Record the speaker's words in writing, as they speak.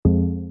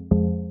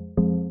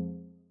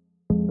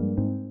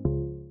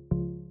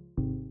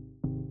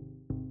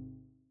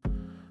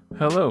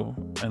Hello,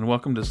 and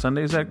welcome to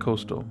Sundays at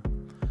Coastal.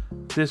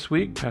 This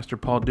week, Pastor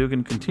Paul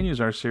Dugan continues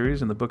our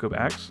series in the book of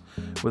Acts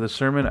with a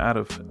sermon out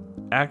of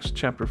Acts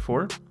chapter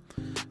 4,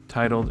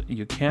 titled,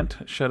 You Can't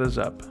Shut Us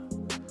Up.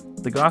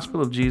 The gospel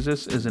of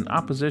Jesus is in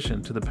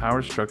opposition to the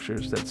power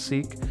structures that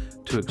seek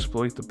to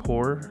exploit the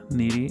poor,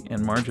 needy,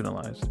 and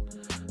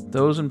marginalized.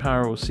 Those in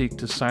power will seek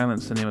to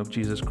silence the name of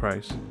Jesus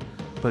Christ,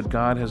 but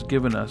God has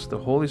given us the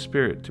Holy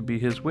Spirit to be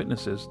His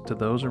witnesses to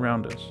those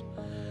around us.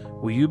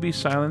 Will you be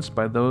silenced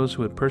by those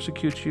who would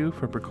persecute you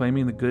for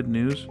proclaiming the good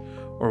news,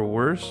 or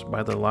worse,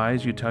 by the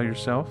lies you tell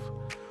yourself?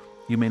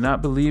 You may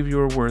not believe you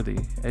are worthy,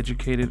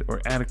 educated,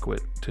 or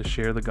adequate to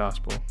share the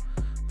gospel.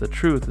 The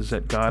truth is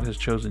that God has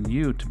chosen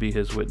you to be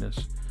His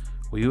witness.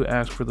 Will you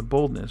ask for the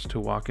boldness to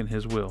walk in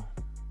His will?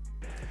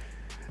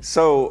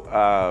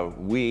 So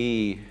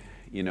we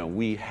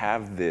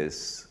have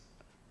this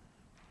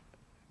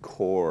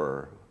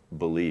core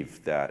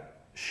belief that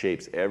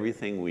shapes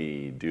everything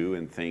we do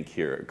and think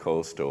here at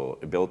Coastal,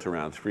 built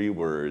around three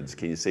words.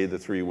 Can you say the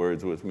three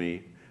words with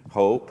me?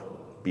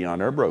 Hope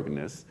beyond our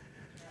brokenness,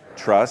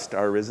 trust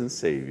our risen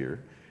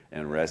Savior,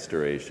 and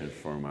restoration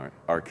from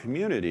our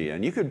community.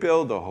 And you could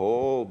build the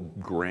whole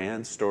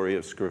grand story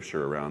of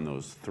Scripture around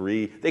those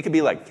three. They could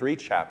be like three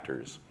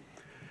chapters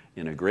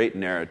in a great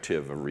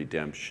narrative of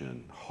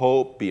redemption.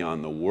 Hope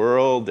beyond the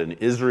world and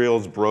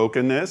Israel's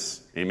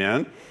brokenness.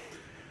 Amen?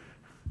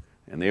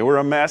 And they were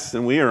a mess,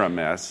 and we are a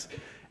mess.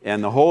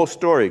 And the whole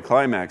story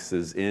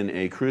climaxes in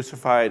a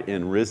crucified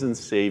and risen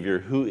Savior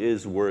who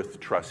is worth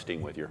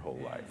trusting with your whole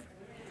life.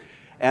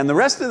 And the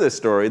rest of the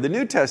story, the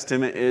New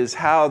Testament, is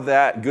how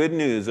that good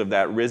news of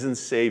that risen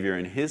Savior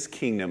and His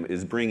kingdom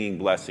is bringing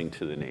blessing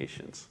to the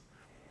nations.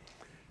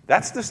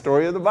 That's the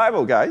story of the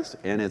Bible, guys,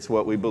 and it's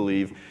what we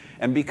believe.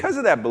 And because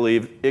of that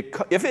belief,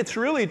 if it's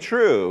really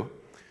true,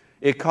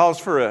 it calls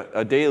for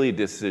a daily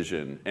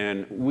decision,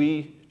 and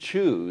we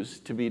choose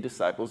to be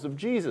disciples of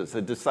Jesus.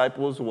 A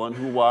disciple is one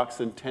who walks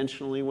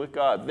intentionally with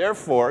God.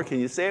 Therefore, can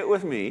you say it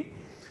with me?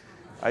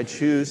 I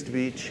choose to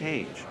be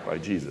changed by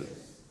Jesus.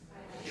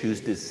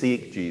 Choose to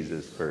seek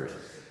Jesus first.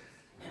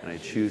 And I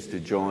choose to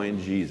join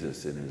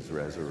Jesus in His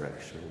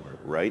resurrection work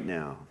right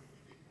now.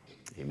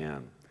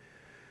 Amen.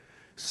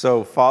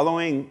 So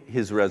following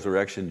His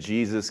resurrection,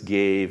 Jesus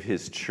gave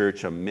His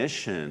church a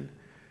mission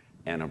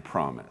and a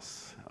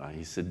promise.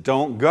 He said,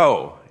 don't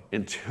go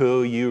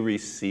until you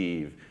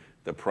receive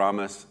the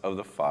promise of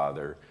the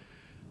Father,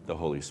 the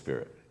Holy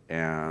Spirit.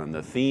 And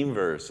the theme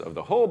verse of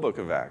the whole book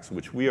of Acts,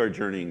 which we are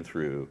journeying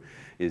through,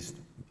 is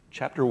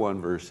chapter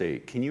 1, verse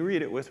 8. Can you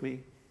read it with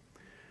me?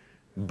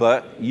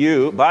 But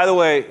you, by the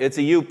way, it's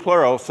a you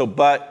plural, so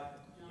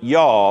but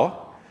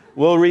y'all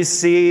will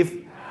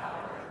receive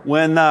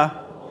when the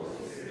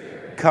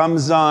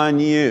comes on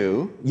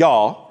you,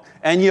 y'all,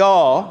 and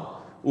y'all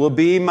will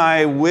be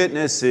my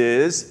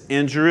witnesses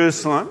in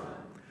Jerusalem,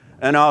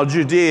 and all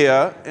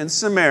Judea and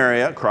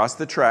Samaria, across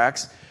the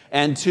tracks,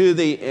 and to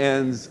the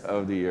ends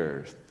of the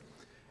earth.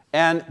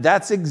 And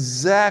that's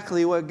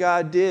exactly what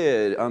God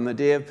did on the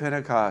day of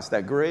Pentecost,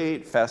 that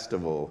great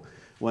festival,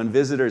 when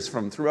visitors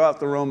from throughout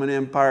the Roman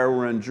Empire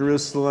were in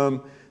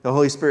Jerusalem. The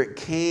Holy Spirit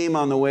came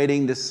on the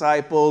waiting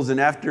disciples, and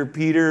after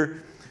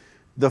Peter,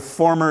 the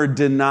former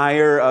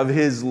denier of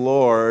his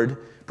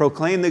Lord,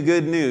 proclaimed the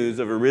good news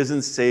of a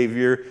risen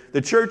Savior,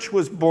 the church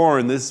was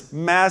born, this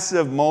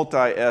massive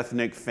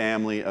multi-ethnic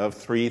family of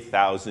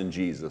 3,000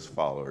 Jesus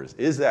followers.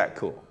 Is that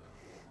cool?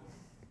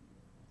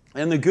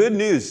 And the good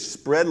news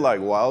spread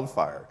like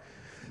wildfire.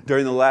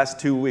 During the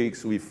last 2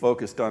 weeks, we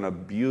focused on a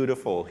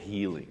beautiful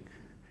healing.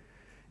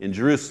 In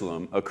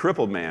Jerusalem, a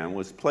crippled man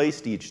was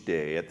placed each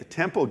day at the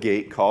temple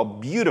gate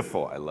called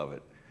Beautiful. I love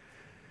it.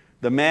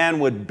 The man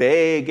would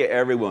beg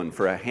everyone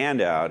for a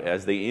handout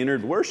as they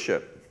entered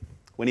worship.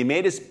 When he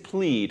made his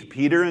plea to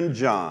Peter and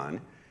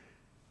John,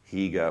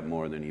 he got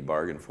more than he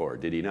bargained for,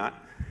 did he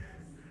not?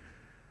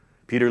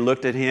 Peter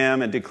looked at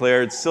him and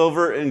declared,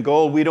 silver and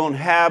gold we don't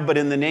have, but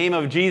in the name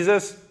of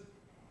Jesus,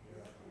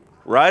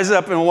 rise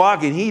up and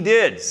walk. And he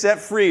did, set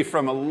free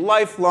from a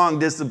lifelong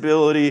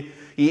disability.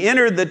 He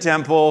entered the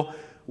temple,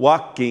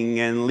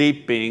 walking and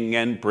leaping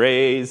and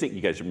praising.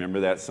 You guys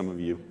remember that, some of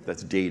you?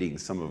 That's dating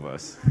some of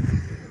us.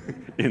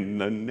 In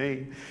the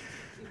name.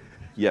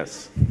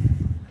 Yes.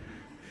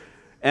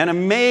 An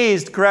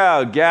amazed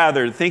crowd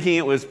gathered, thinking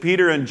it was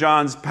Peter and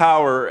John's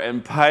power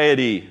and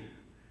piety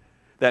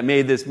that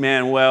made this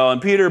man well.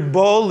 And Peter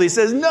boldly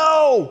says,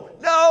 no,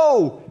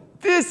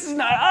 this is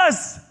not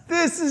us.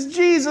 This is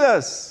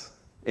Jesus.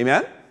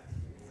 Amen?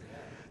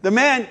 The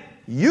man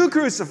you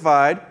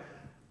crucified,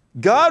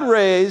 God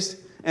raised,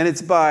 and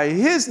it's by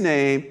His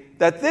name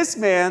that this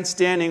man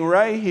standing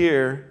right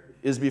here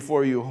is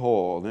before you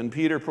whole. And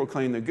Peter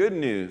proclaimed the good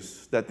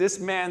news that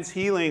this man's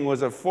healing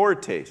was a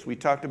foretaste, we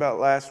talked about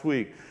last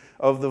week,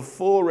 of the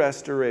full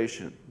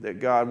restoration that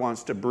God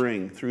wants to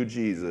bring through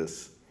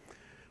Jesus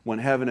when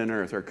heaven and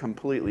earth are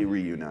completely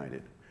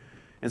reunited.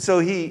 And so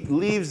he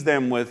leaves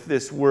them with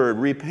this word,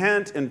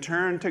 repent and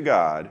turn to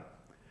God,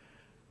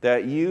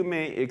 that you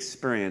may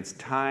experience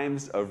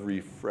times of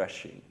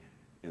refreshing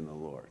in the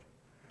Lord.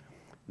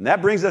 And that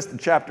brings us to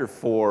chapter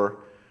 4,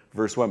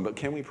 verse 1. But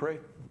can we pray?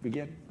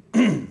 Begin.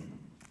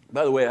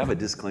 By the way, I have a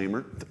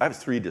disclaimer. I have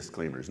 3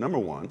 disclaimers. Number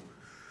 1,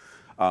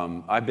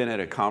 I've been at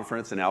a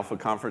conference, an Alpha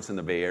conference in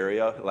the Bay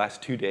Area the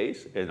last 2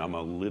 days, and I'm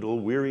a little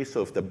weary.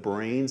 So if the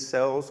brain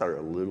cells are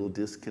a little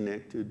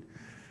disconnected,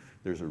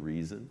 there's a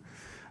reason.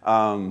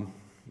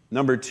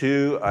 Number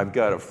 2, I've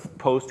got a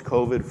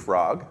post-COVID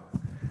frog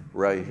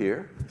right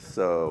here.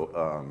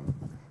 So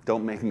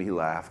don't make me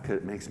laugh, because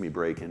it makes me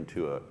break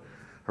into a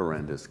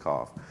horrendous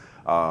cough.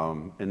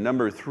 And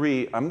number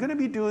 3, I'm going to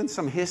be doing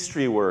some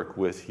history work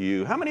with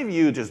you. How many of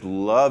you just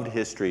loved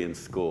history in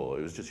school?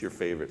 It was just your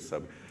favorite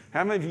subject.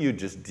 How many of you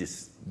just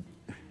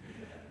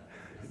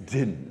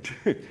didn't?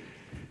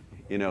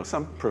 You know,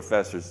 some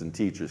professors and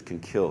teachers can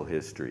kill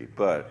history,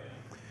 but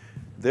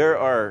there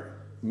are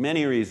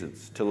many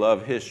reasons to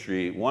love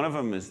history. One of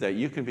them is that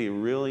you can be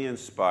really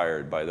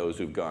inspired by those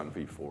who've gone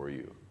before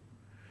you.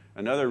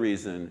 Another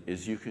reason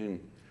is you can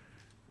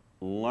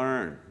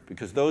learn,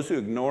 because those who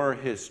ignore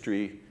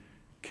history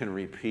can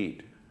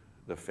repeat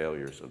the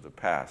failures of the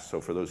past.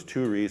 So for those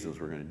 2 reasons,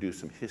 we're going to do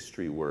some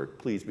history work.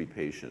 Please be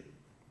patient.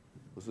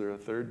 Was there a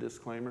 3rd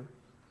disclaimer?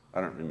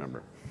 I don't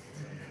remember.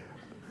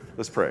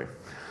 Let's pray.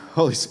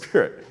 Holy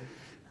Spirit,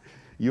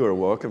 you are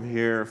welcome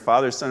here.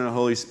 Father, Son, and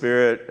Holy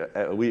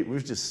Spirit,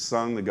 we've just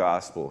sung the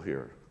gospel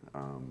here.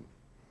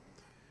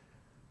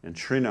 And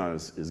Trina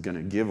is going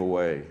to give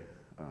away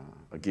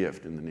a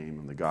gift in the name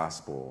of the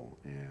gospel.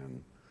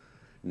 And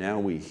now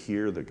we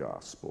hear the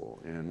gospel,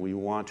 and we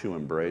want to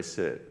embrace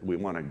it. We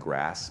want to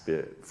grasp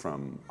it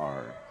from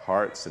our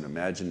hearts and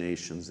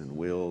imaginations and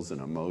wills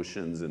and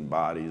emotions and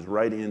bodies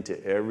right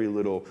into every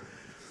little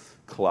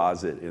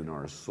closet in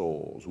our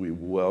souls. We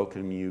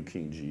welcome you,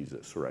 King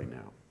Jesus, right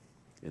now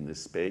in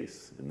this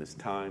space, in this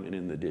time, and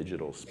in the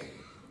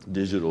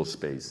digital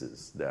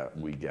spaces that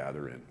we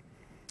gather in.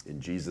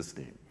 In Jesus'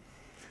 name,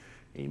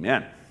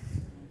 amen.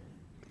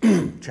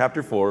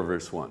 Chapter 4,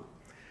 verse 1.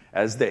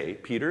 As they,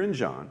 Peter and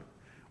John,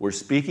 were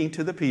speaking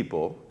to the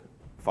people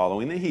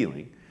following the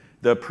healing,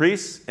 the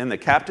priests and the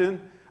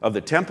captain of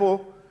the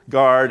temple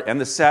guard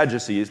and the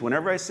Sadducees.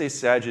 Whenever I say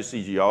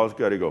Sadducees, you always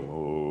got to go,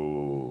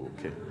 oh,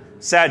 okay.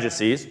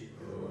 Sadducees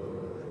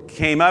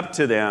came up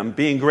to them,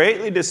 being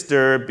greatly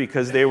disturbed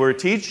because they were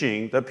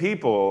teaching the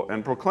people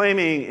and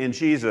proclaiming in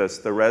Jesus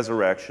the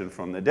resurrection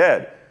from the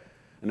dead.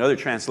 Another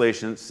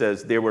translation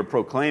says they were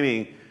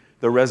proclaiming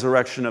the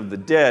resurrection of the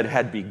dead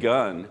had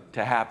begun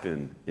to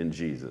happen in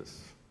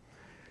Jesus.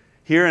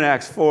 Here in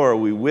Acts 4,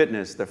 we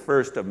witness the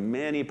first of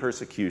many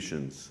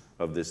persecutions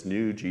of this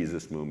new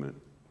Jesus movement.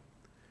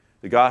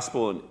 The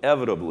gospel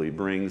inevitably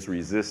brings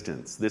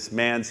resistance. This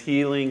man's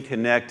healing,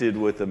 connected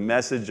with the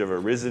message of a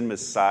risen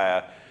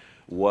Messiah,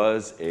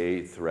 was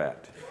a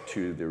threat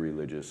to the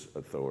religious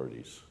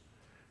authorities.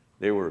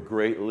 They were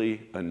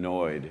greatly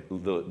annoyed.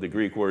 The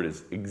Greek word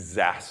is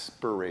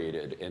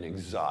exasperated and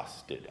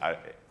exhausted.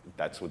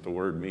 That's what the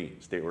word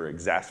means. They were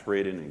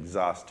exasperated and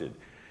exhausted,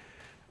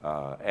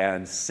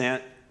 and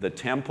sent the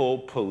temple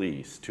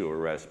police to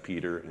arrest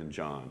Peter and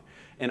John.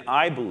 And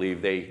I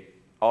believe they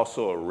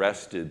also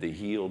arrested the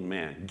healed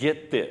man.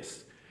 Get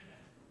this.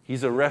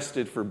 He's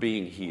arrested for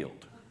being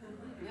healed.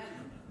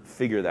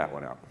 Figure that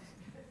one out.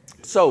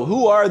 So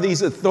who are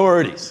these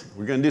authorities?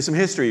 We're going to do some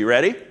history. You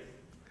ready?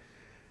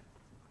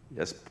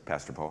 Yes,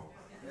 Pastor Paul?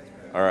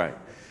 All right.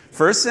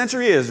 First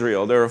century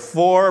Israel, there are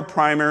 4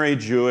 primary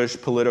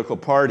Jewish political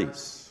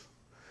parties.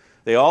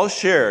 They all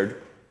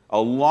shared a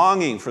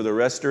longing for the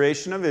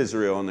restoration of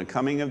Israel and the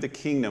coming of the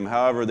kingdom.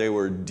 However, they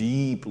were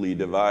deeply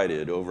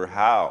divided over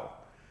how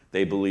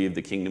they believed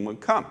the kingdom would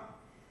come.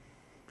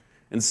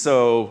 And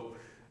so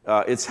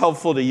it's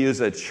helpful to use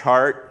a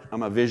chart.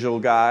 I'm a visual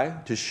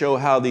guy, to show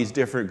how these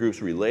different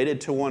groups related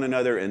to one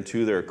another and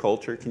to their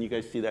culture. Can you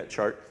guys see that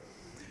chart?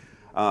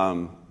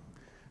 The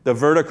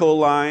vertical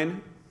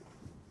line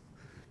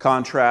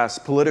contrasts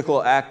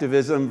political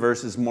activism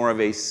versus more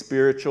of a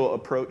spiritual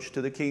approach to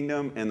the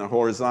kingdom, and the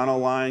horizontal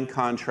line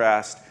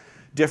contrasts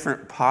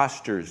different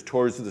postures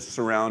towards the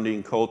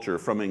surrounding culture,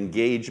 from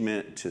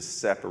engagement to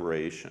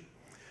separation.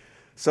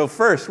 So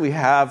first, we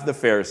have the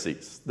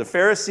Pharisees. The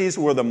Pharisees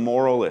were the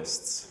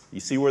moralists. You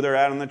see where they're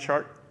at on the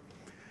chart?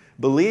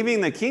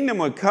 Believing the kingdom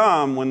would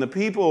come when the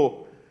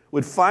people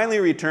would finally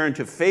return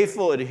to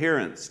faithful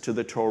adherence to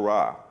the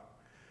Torah.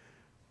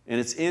 And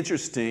it's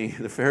interesting,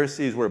 the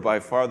Pharisees were by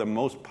far the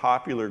most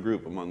popular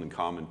group among the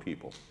common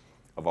people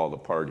of all the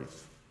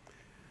parties,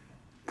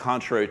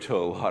 contrary to a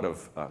lot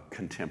of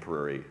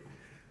contemporary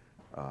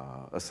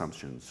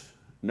assumptions.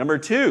 Number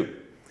 2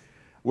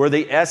 were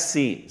the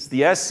Essenes.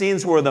 The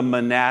Essenes were the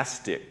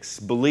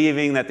monastics,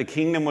 believing that the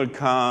kingdom would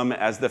come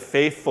as the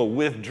faithful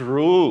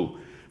withdrew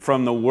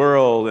from the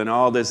world and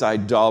all this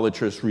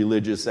idolatrous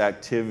religious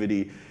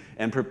activity,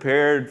 and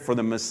prepared for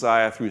the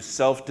Messiah through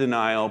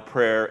self-denial,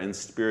 prayer, and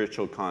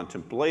spiritual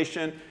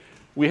contemplation.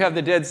 We have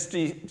the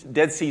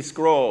Dead Sea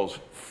Scrolls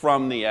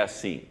from the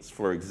Essenes,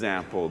 for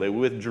example. They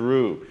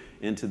withdrew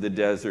into the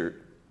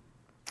desert.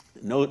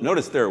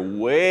 Notice they're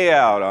way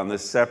out on the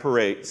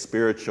separate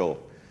spiritual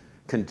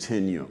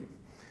continuum.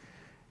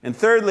 And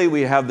thirdly,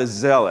 we have the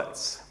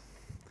zealots.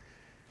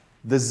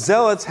 The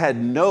zealots had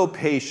no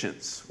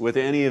patience with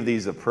any of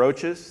these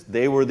approaches.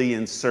 They were the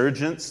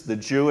insurgents, the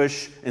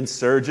Jewish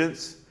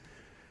insurgents,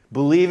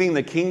 believing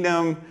the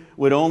kingdom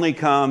would only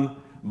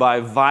come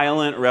by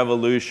violent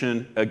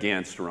revolution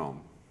against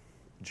Rome.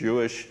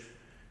 Jewish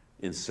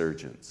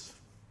insurgents.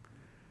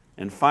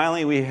 And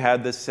finally, we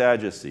had the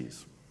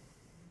Sadducees.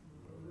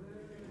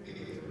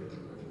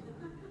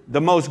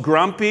 The most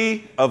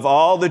grumpy of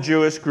all the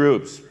Jewish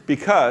groups,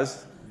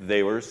 because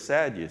they were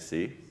sad, you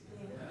see.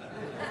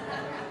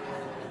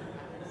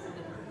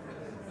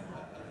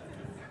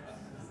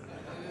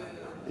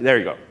 There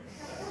you go.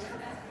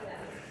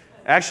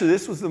 Actually,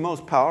 this was the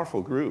most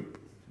powerful group.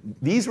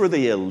 These were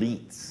the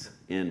elites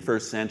in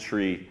first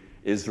century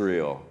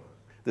Israel.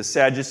 The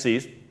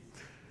Sadducees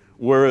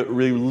were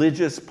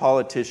religious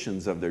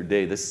politicians of their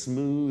day, the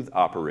smooth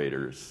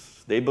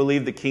operators. They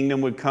believed the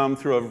kingdom would come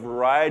through a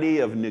variety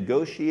of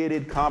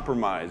negotiated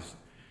compromise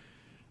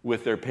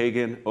with their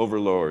pagan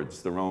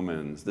overlords, the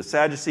Romans. The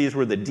Sadducees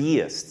were the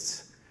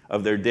deists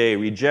of their day,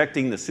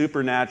 rejecting the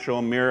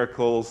supernatural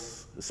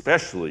miracles,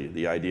 especially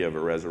the idea of a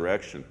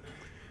resurrection.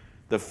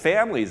 The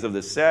families of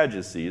the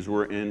Sadducees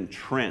were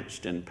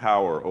entrenched in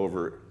power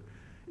over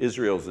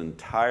Israel's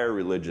entire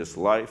religious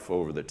life,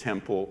 over the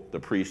temple, the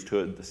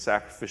priesthood, the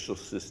sacrificial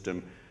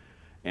system,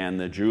 and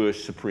the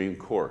Jewish Supreme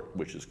Court,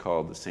 which is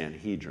called the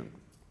Sanhedrin.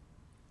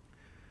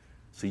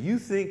 So you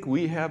think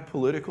we have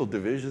political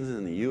divisions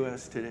in the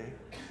U.S. today?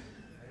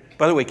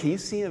 By the way, can you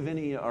see of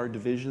any of our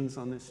divisions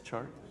on this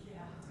chart?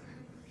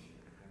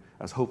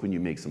 I was hoping you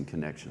make some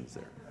connections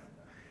there.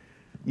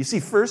 You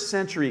see, first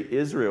century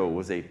Israel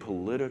was a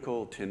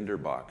political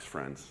tinderbox,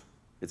 friends.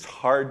 It's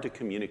hard to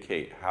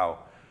communicate how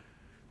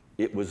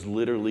it was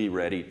literally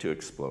ready to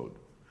explode,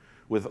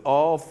 with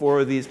all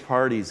four of these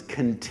parties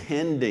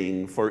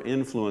contending for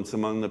influence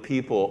among the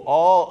people,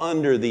 all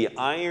under the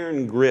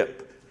iron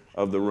grip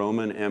of the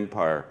Roman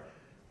Empire.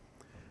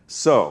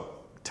 So,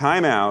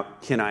 time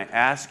out. Can I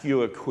ask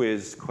you a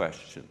quiz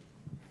question?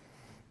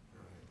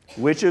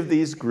 Which of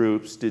these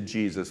groups did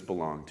Jesus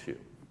belong to?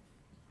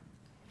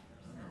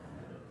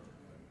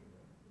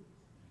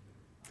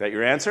 Is that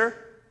your answer?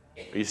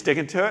 Are you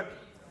sticking to it?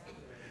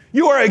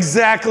 You are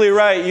exactly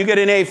right. You get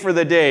an A for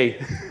the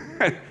day.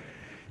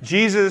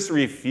 Jesus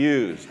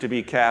refused to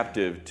be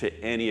captive to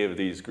any of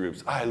these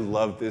groups. I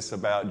love this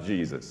about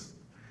Jesus.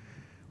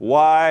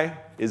 Why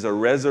is a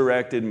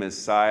resurrected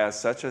Messiah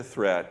such a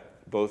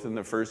threat, both in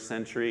the first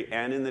century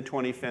and in the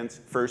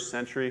 21st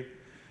century?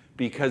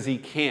 Because he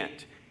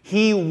can't.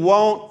 He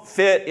won't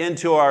fit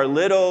into our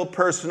little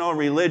personal,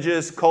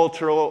 religious,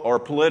 cultural, or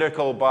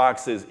political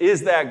boxes.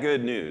 Is that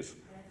good news?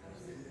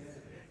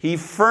 He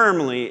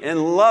firmly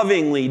and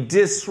lovingly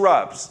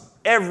disrupts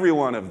every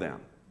one of them.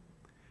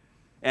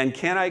 And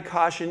can I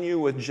caution you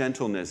with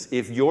gentleness?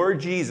 If your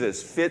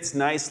Jesus fits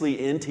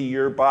nicely into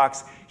your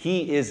box,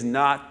 he is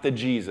not the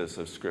Jesus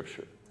of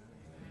Scripture.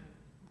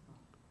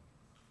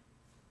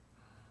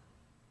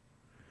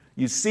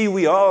 You see,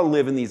 we all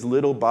live in these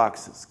little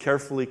boxes,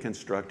 carefully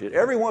constructed.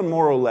 Everyone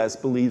more or less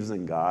believes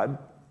in God.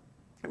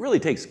 It really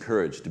takes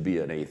courage to be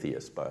an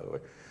atheist, by the way.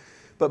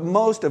 But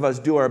most of us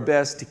do our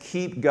best to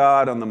keep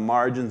God on the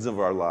margins of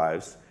our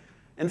lives.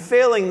 And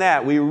failing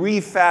that, we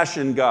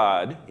refashion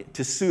God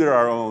to suit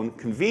our own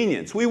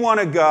convenience. We want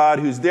a God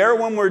who's there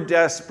when we're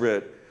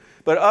desperate,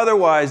 but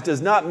otherwise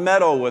does not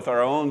meddle with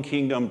our own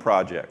kingdom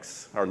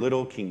projects, our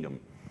little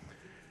kingdom.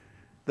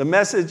 The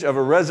message of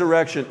a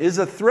resurrection is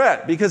a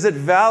threat because it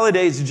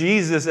validates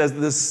Jesus as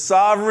the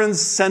sovereign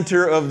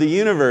center of the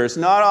universe,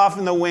 not off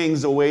in the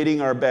wings awaiting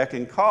our beck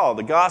and call.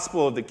 The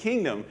gospel of the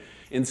kingdom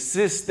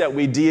insists that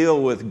we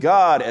deal with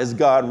God as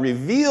God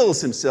reveals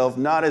himself,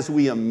 not as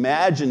we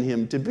imagine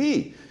him to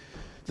be.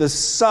 The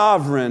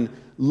sovereign,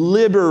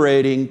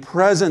 liberating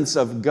presence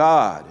of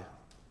God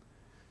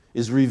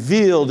is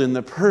revealed in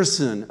the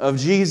person of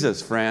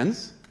Jesus,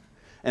 friends,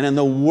 and in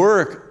the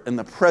work and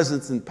the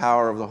presence and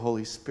power of the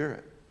Holy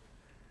Spirit.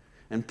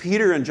 And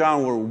Peter and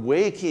John were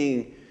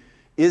waking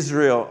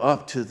Israel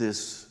up to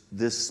this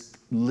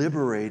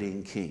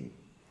liberating king.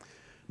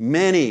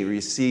 Many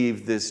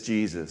received this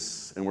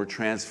Jesus and were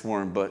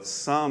transformed, but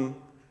some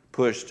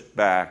pushed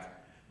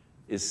back,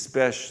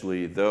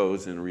 especially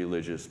those in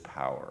religious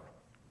power.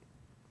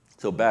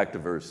 So back to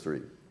verse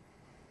 3.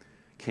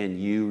 Can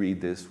you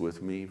read this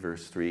with me?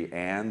 Verse 3,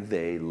 and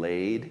they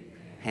laid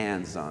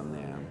hands on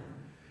them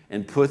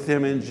and put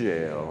them in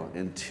jail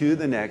until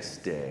the next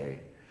day,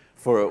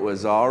 for it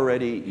was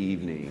already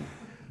evening.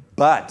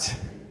 But,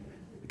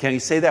 can you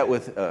say that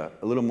with a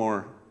little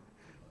more?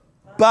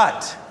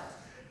 But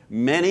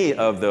many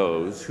of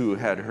those who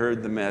had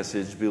heard the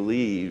message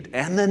believed,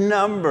 and the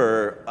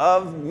number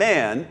of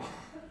men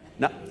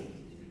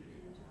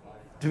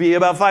to be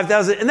about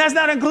 5,000, and that's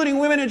not including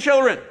women and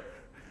children.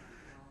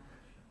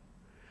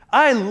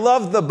 I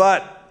love the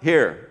but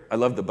here. I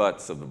love the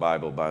buts of the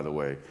Bible, by the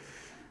way.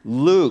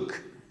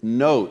 Luke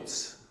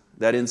notes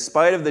that in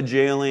spite of the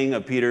jailing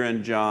of Peter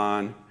and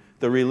John,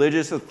 the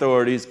religious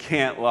authorities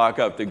can't lock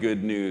up the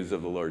good news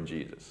of the Lord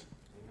Jesus.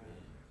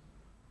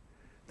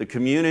 The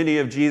community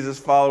of Jesus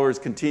followers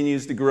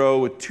continues to grow,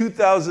 with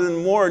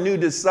 2,000 more new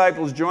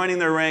disciples joining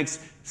their ranks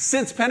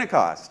since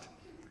Pentecost.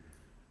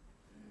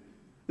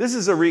 This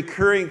is a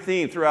recurring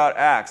theme throughout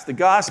Acts. The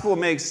gospel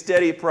makes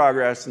steady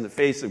progress in the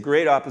face of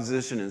great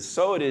opposition, and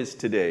so it is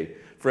today.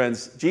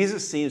 Friends,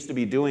 Jesus seems to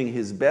be doing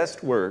his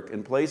best work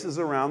in places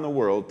around the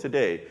world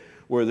today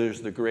where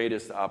there's the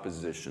greatest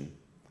opposition,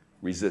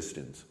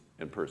 resistance,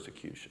 and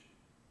persecution.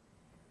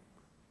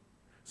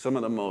 Some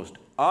of the most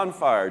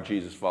on-fire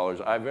Jesus followers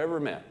I've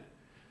ever met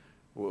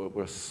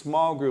were a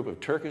small group of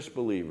Turkish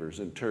believers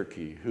in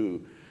Turkey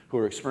who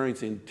are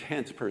experiencing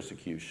intense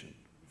persecution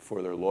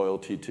for their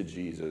loyalty to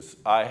Jesus.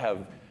 I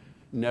have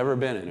never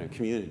been in a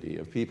community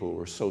of people who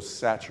are so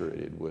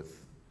saturated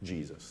with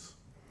Jesus.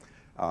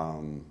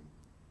 And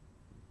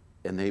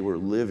they were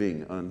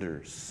living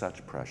under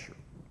such pressure.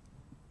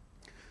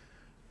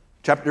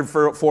 Chapter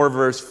 4,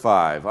 verse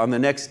 5. On the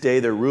next day,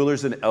 the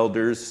rulers and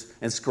elders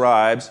and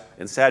scribes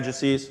and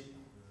Sadducees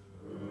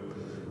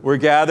were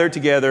gathered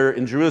together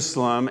in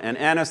Jerusalem, and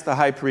Annas the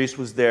high priest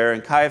was there,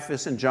 and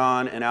Caiaphas and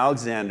John and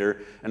Alexander,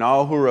 and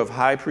all who were of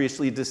high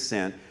priestly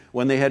descent.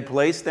 When they had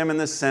placed them in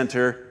the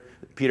center,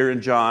 Peter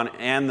and John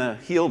and the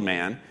healed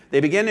man,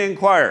 they began to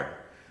inquire,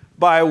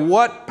 "By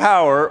what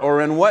power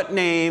or in what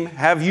name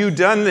have you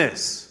done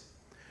this?"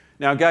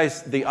 Now,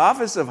 guys, the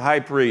office of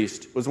high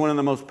priest was one of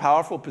the most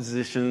powerful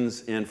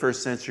positions in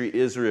first century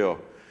Israel.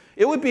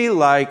 It would be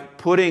like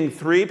putting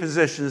three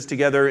positions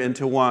together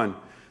into one: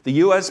 the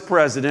U.S.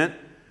 president,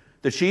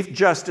 the chief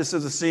justice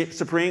of the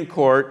Supreme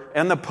Court,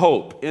 and the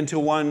Pope into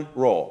one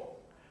role.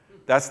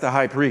 That's the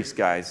high priest,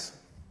 guys.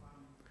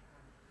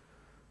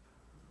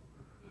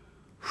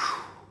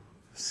 Whew.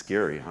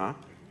 Scary, huh?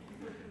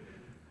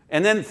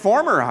 And then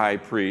former high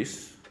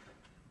priests,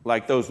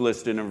 like those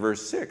listed in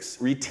verse 6,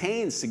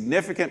 retained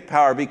significant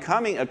power,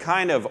 becoming a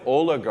kind of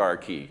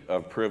oligarchy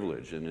of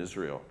privilege in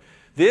Israel.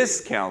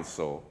 This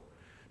council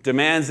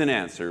demands an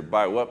answer: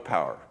 by what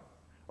power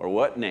or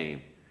what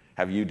name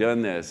have you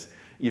done this?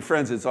 You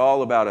friends, it's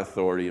all about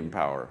authority and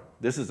power.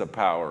 This is a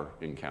power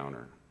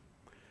encounter.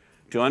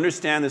 To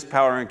understand this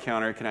power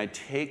encounter, can I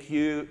take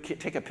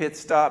a pit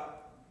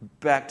stop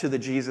back to the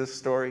Jesus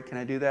story? Can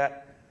I do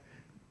that?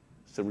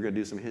 So we're going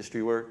to do some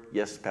history work.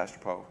 Yes, Pastor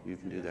Paul, you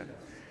can do that.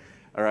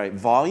 All right,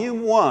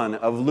 volume 1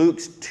 of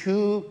Luke's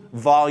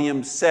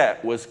 2-volume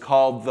set was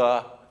called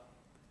the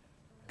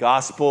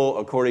Gospel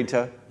according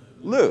to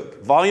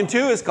Luke. Volume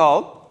 2 is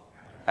called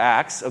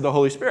Acts of the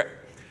Holy Spirit.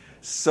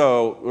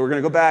 So we're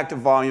going to go back to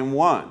volume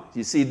 1.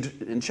 You see,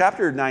 in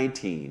chapter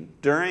 19,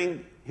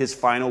 during his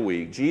final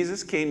week,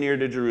 Jesus came near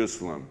to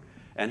Jerusalem,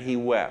 and he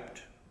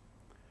wept.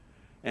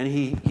 And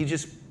he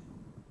just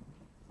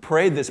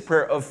prayed this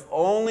prayer of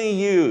only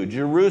you,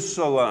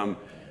 Jerusalem,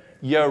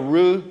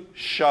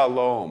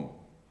 Yerushalom.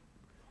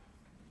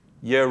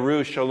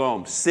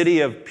 Yerushalom,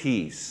 city of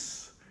peace.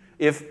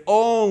 If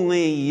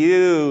only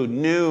you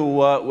knew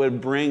what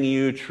would bring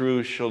you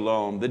true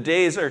shalom. The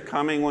days are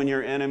coming when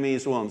your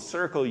enemies will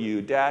encircle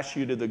you, dash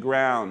you to the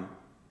ground.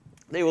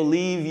 They will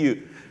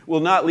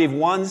not leave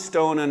one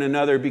stone on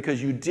another,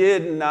 because you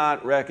did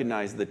not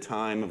recognize the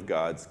time of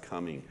God's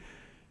coming.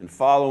 And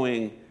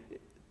following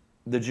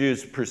the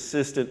Jews'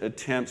 persistent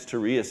attempts to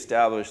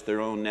reestablish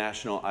their own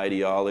national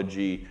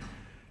ideology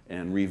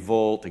and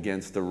revolt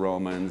against the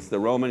Romans, the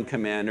Roman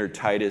commander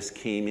Titus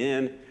came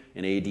in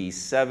AD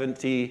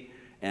 70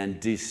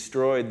 and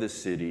destroyed the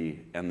city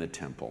and the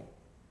temple,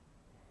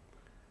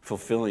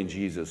 fulfilling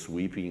Jesus'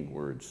 weeping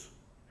words.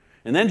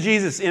 And then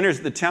Jesus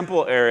enters the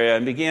temple area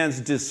and begins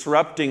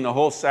disrupting the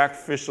whole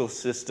sacrificial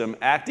system,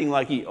 acting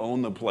like he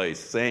owned the place,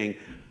 saying,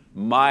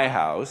 "My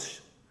house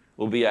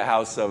will be a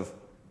house of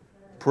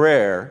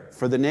prayer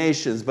for the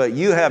nations, but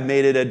you have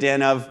made it a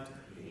den of..."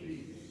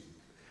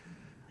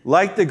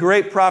 Like the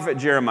great prophet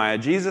Jeremiah,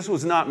 Jesus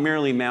was not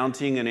merely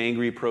mounting an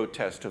angry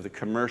protest of the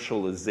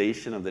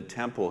commercialization of the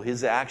temple.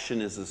 His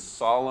action is a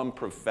solemn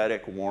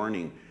prophetic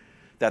warning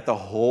that the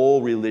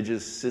whole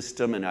religious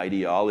system and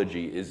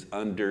ideology is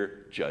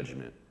under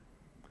judgment.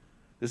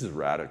 This is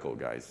radical,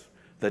 guys.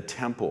 The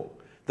temple,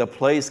 the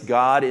place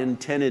God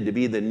intended to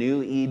be the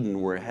new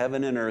Eden where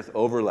heaven and earth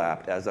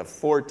overlapped as a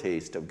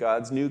foretaste of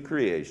God's new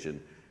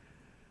creation.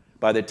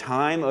 By the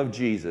time of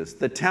Jesus,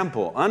 the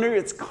temple, under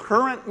its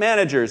current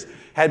managers,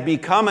 had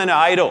become an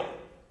idol.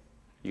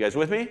 You guys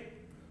with me?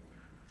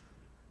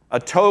 A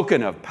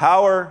token of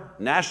power,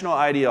 national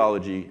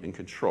ideology, and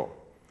control.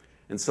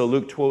 And so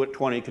Luke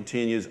 20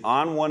 continues,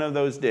 on one of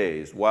those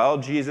days, while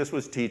Jesus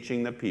was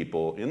teaching the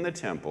people in the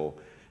temple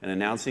and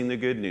announcing the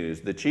good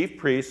news, the chief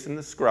priests and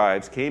the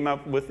scribes came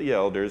up with the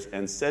elders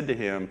and said to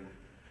him,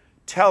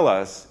 "Tell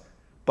us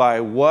by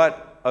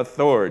what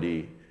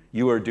authority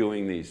you are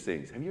doing these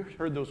things." Have you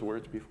heard those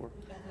words before?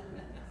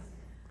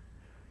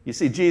 You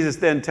see, Jesus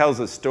then tells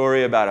a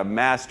story about a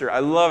master. I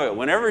love it.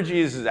 Whenever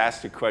Jesus is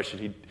asked a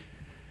question,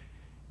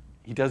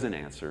 he doesn't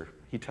answer.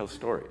 He tells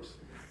stories.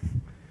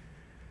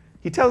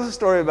 He tells a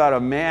story about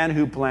a man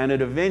who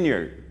planted a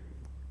vineyard.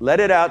 let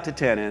it out to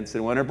tenants,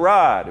 and went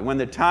abroad. And when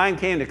the time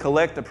came to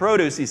collect the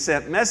produce, he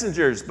sent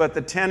messengers, but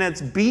the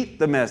tenants beat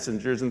the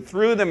messengers and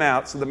threw them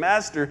out. So the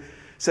master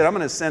said, I'm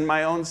going to send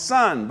my own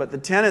son. But the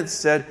tenants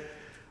said,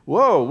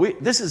 whoa,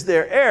 this is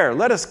their heir.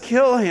 Let us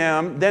kill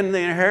him, then the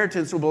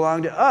inheritance will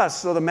belong to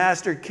us. So the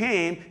master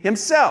came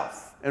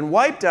himself and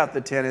wiped out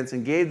the tenants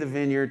and gave the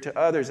vineyard to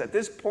others. At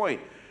this point,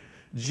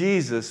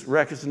 Jesus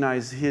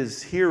recognized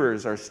his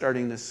hearers are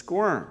starting to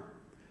squirm.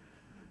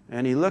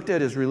 And he looked at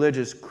his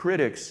religious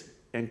critics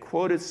and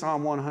quoted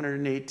Psalm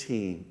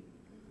 118.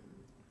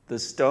 The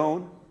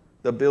stone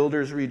the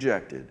builders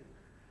rejected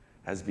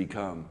has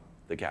become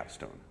the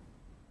capstone.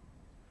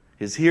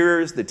 His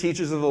hearers, the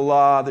teachers of the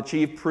law, the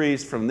chief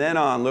priests, from then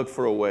on looked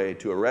for a way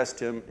to arrest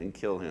him and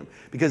kill him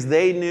because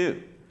they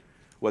knew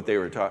what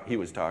he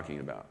was talking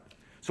about.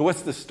 So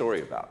what's the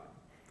story about?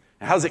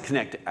 How does it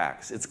connect to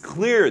Acts? It's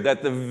clear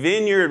that the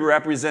vineyard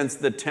represents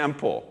the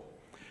temple,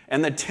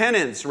 and the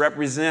tenants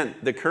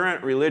represent the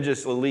current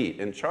religious elite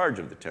in charge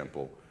of the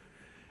temple.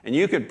 And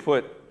you could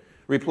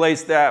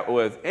replace that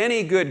with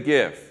any good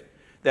gift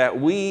that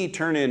we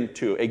turn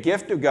into, a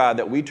gift of God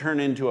that we turn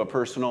into a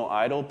personal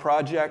idol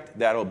project,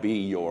 that'll be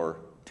your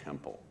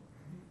temple.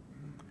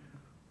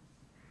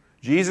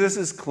 Jesus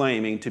is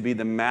claiming to be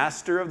the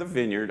master of the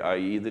vineyard,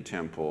 i.e. the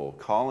temple,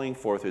 calling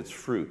forth its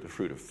fruit, the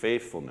fruit of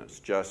faithfulness,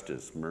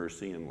 justice,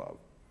 mercy, and love.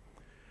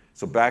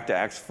 So back to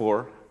Acts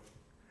 4,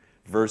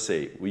 verse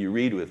 8. Will you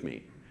read with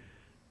me?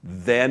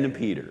 Then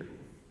Peter,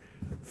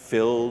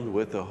 filled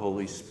with the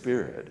Holy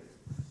Spirit,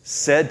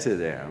 said to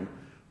them,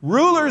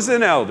 rulers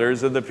and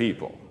elders of the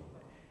people,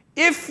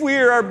 if we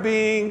are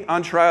being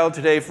on trial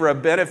today for a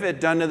benefit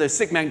done to the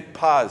sick man,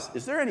 pause.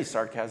 Is there any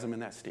sarcasm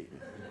in that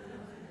statement?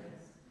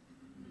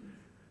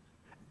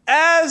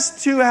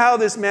 As to how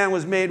this man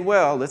was made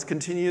well, let's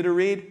continue to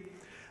read.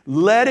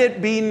 Let it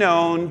be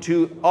known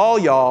to all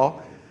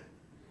y'all,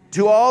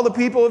 to all the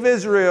people of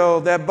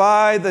Israel, that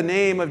by the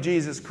name of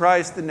Jesus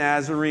Christ the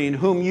Nazarene,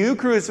 whom you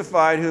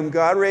crucified, whom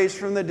God raised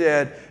from the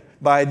dead,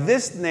 by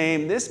this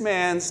name, this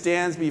man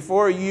stands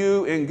before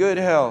you in good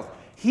health.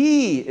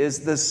 He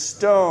is the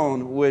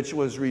stone which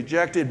was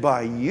rejected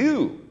by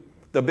you,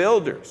 the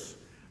builders,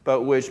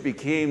 but which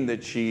became the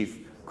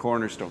chief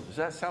cornerstone. Does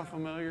that sound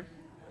familiar?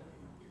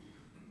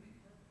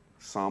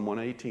 Psalm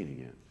 118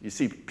 again. You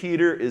see,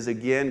 Peter is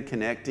again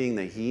connecting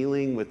the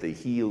healing with the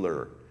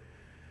healer.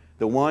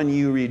 The one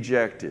you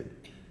rejected,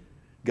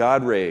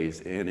 God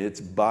raised, and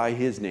it's by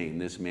his name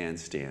this man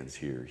stands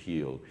here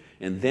healed.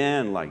 And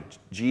then, like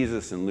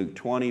Jesus in Luke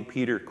 20,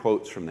 Peter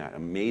quotes from that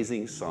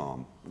amazing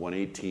Psalm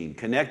 118,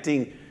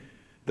 connecting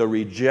the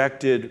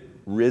rejected,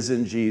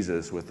 risen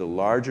Jesus with the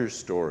larger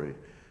story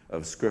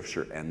of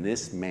Scripture and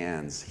this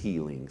man's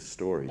healing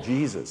story.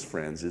 Jesus,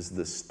 friends, is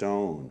the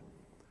stone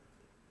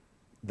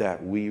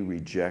that we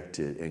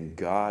rejected, and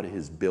God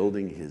is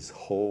building his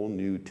whole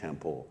new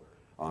temple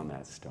on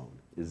that stone.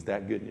 Is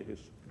that good news?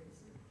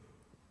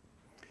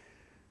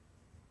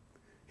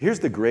 Here's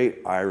the great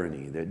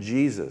irony that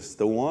Jesus,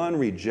 the one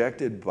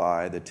rejected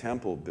by the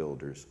temple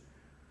builders,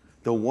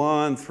 the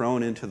one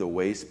thrown into the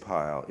waste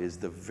pile, is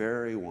the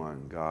very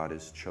one God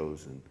has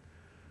chosen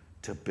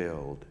to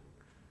build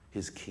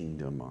his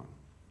kingdom on.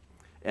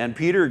 And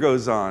Peter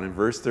goes on in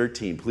verse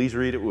 13, please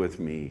read it with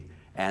me.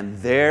 And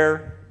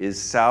there is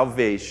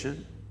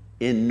salvation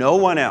in no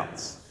one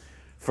else,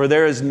 for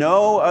there is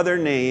no other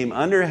name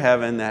under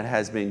heaven that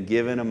has been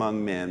given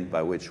among men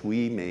by which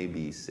we may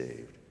be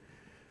saved.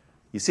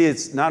 You see,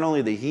 it's not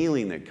only the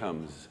healing that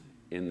comes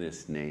in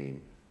this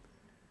name.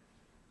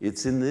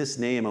 It's in this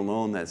name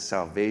alone that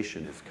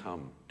salvation has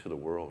come to the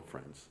world,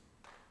 friends.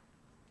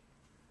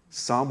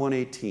 Psalm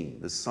 118,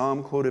 the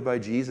psalm quoted by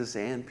Jesus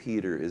and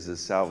Peter, is a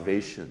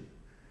salvation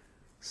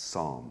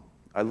psalm.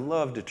 I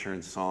love to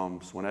turn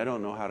psalms when I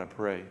don't know how to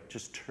pray.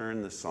 Just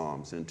turn the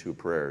psalms into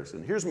prayers.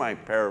 And here's my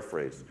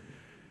paraphrase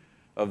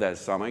of that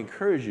psalm. I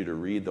encourage you to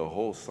read the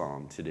whole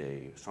psalm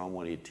today, Psalm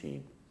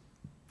 118.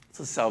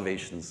 It's a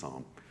salvation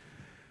psalm.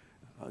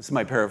 This is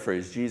my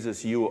paraphrase.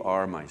 Jesus, you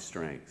are my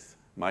strength,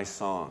 my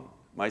song,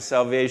 my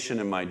salvation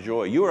and my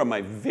joy. You are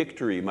my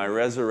victory, my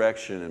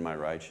resurrection, and my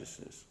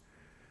righteousness.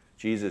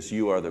 Jesus,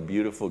 you are the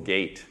beautiful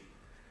gate,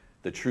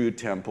 the true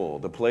temple,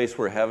 the place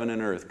where heaven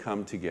and earth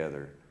come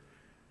together.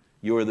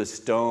 You are the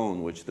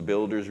stone which the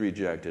builders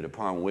rejected,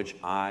 upon which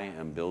I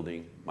am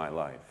building my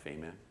life.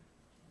 Amen.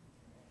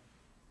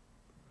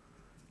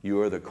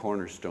 You are the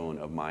cornerstone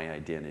of my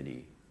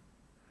identity.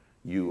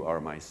 You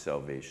are my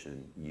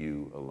salvation.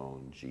 You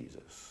alone,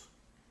 Jesus.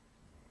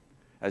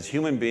 As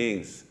human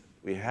beings,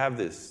 we have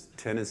this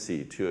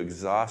tendency to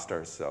exhaust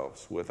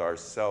ourselves with our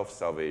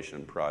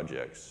self-salvation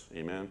projects.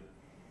 Amen.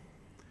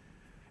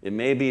 It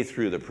may be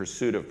through the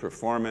pursuit of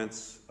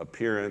performance,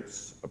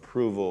 appearance,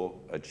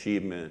 approval,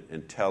 achievement,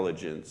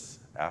 intelligence,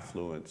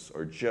 affluence,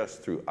 or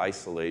just through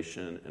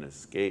isolation and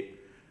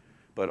escape.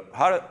 But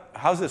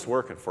how's this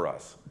working for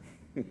us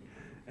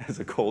as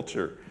a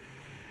culture?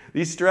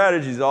 These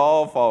strategies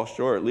all fall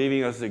short,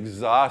 leaving us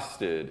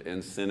exhausted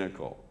and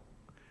cynical,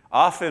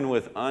 often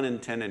with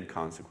unintended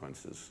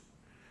consequences.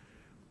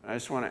 I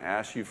just want to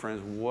ask you,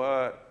 friends,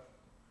 what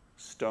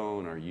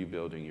stone are you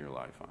building your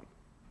life on?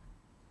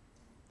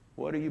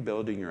 What are you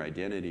building your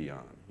identity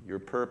on? Your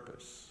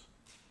purpose?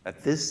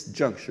 At this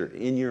juncture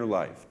in your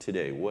life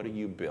today, what are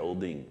you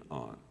building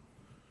on?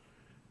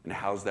 And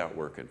how's that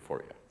working for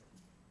you?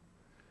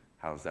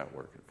 How's that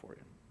working for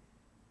you?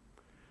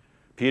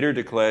 Peter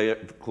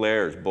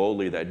declares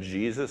boldly that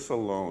Jesus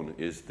alone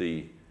is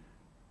the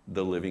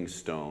living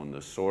stone,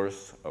 the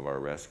source of our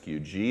rescue.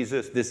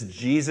 This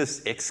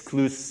Jesus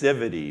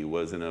exclusivity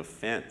was an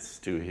offense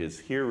to his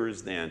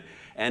hearers then,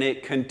 and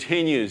it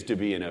continues to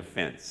be an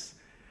offense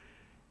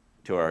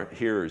to our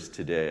hearers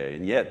today.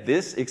 And yet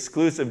this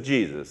exclusive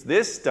Jesus,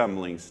 this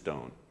stumbling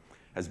stone,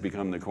 has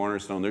become the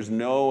cornerstone. There's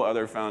no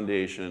other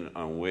foundation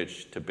on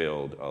which to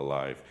build a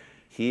life.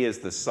 He is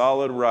the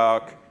solid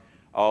rock.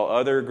 All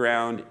other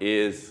ground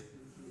is...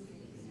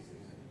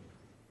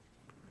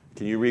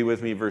 Can you read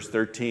with me verse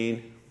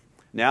 13?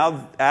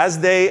 Now, as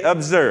they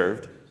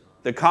observed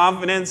the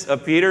confidence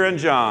of Peter and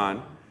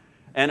John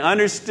and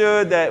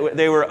understood that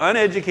they were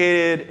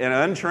uneducated and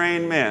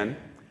untrained men,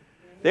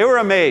 they were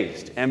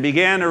amazed and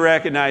began to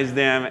recognize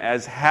them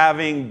as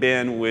having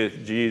been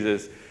with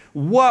Jesus.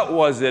 What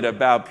was it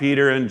about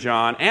Peter and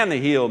John and the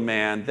healed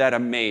man that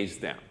amazed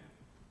them?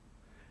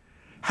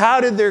 How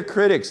did their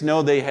critics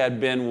know they had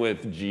been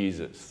with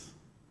Jesus?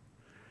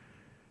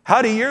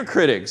 How do your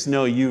critics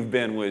know you've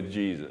been with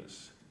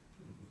Jesus?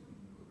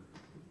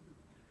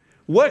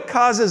 What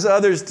causes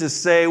others to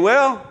say,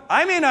 well,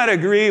 I may not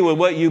agree with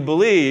what you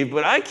believe,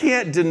 but I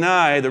can't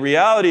deny the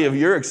reality of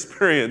your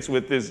experience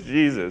with this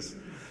Jesus,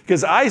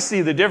 because I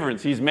see the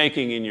difference he's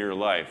making in your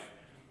life.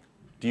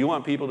 Do you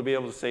want people to be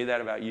able to say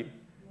that about you?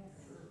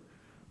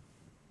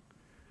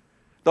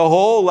 The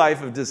whole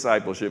life of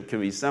discipleship can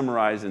be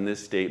summarized in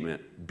this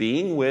statement: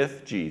 being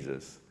with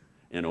Jesus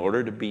in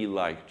order to be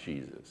like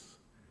Jesus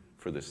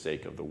for the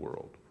sake of the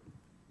world.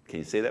 Can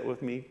you say that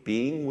with me?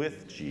 Being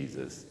with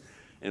Jesus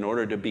in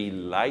order to be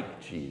like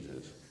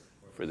Jesus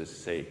for the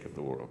sake of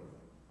the world.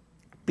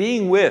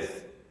 Being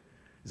with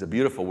is a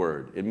beautiful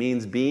word. It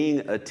means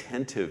being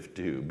attentive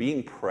to,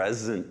 being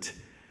present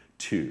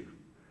to.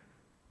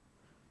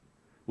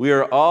 We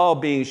are all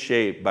being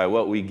shaped by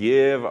what we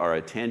give our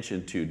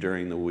attention to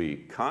during the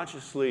week,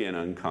 consciously and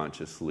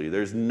unconsciously.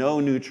 There's no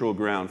neutral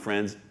ground,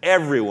 friends.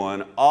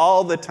 Everyone,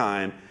 all the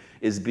time,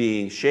 is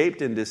being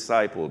shaped and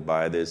discipled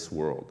by this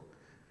world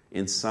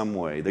in some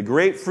way. The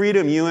great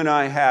freedom you and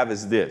I have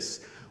is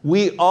this: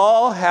 we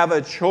all have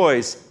a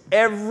choice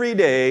every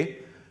day,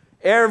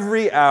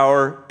 every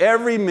hour,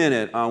 every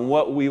minute on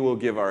what we will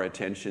give our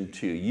attention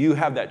to. You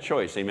have that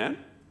choice, amen?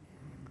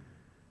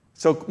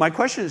 So my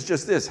question is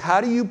just this: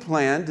 how do you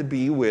plan to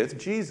be with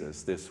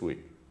Jesus this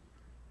week?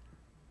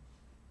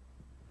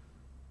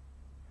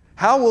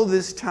 How will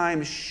this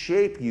time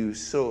shape you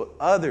so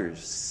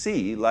others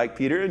see, like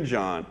Peter and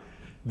John,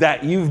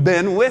 that you've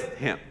been with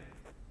him?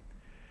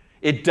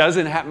 It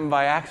doesn't happen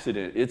by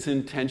accident. It's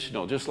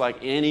intentional, just like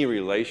any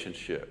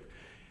relationship.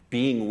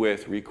 Being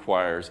with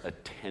requires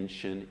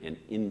attention and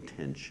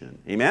intention.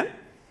 Amen?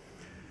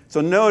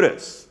 So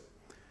notice,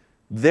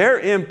 their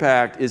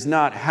impact is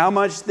not how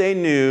much they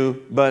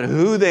knew, but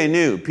who they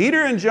knew.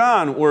 Peter and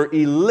John were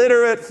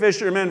illiterate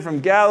fishermen from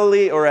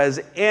Galilee, or as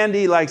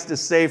Andy likes to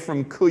say,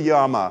 from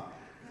Kuyama.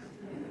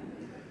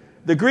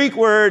 The Greek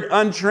word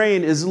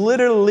untrained is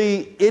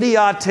literally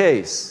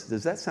idiotes.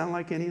 Does that sound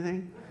like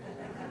anything?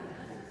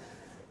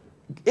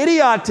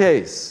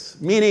 Idiotes,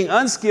 meaning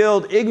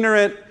unskilled,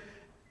 ignorant,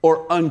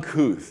 or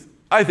uncouth.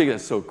 I think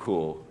that's so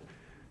cool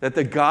that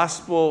the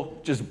gospel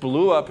just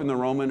blew up in the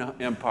Roman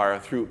Empire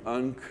through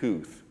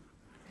uncouth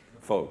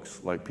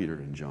folks like Peter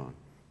and John.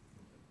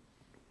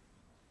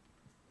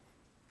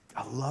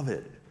 I love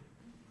it.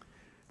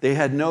 They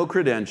had no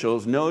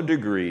credentials, no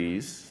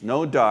degrees,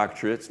 no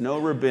doctorates, no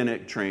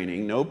rabbinic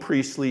training, no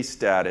priestly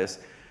status.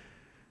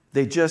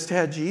 They just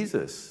had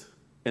Jesus,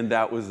 and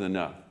that was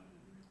enough.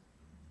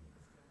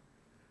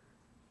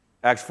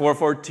 Acts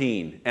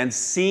 4:14, and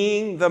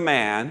seeing the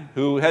man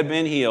who had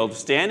been healed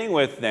standing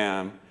with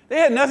them, they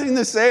had nothing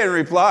to say in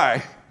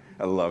reply.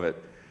 I love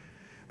it.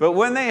 But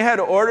when they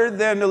had ordered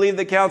them to leave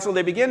the council,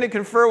 they began to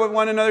confer with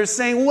one another,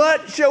 saying,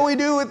 what shall we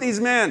do with these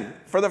men?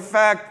 For the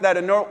fact that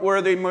a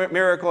noteworthy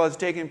miracle has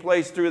taken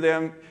place through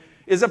them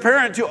is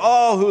apparent to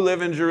all who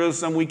live in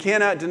Jerusalem. We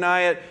cannot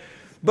deny it.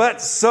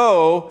 But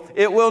so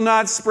it will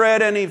not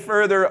spread any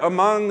further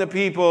among the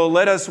people.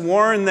 Let us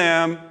warn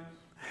them.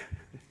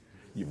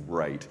 You're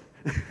right.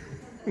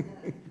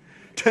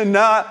 To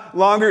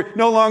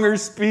no longer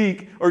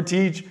speak or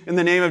teach in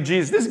the name of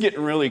Jesus. This is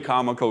getting really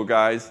comical,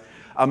 guys.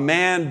 A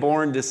man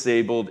born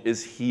disabled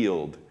is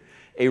healed.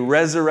 A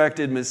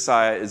resurrected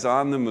Messiah is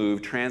on the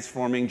move,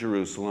 transforming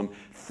Jerusalem.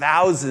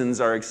 Thousands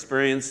are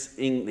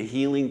experiencing the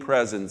healing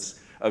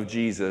presence of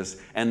Jesus.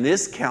 And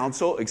this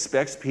council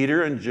expects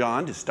Peter and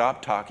John to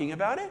stop talking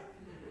about it?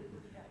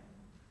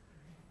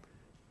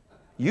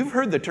 You've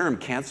heard the term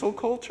cancel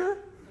culture?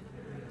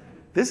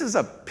 This is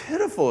a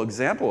pitiful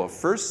example of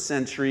first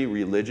century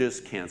religious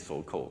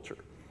cancel culture.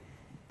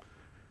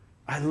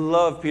 I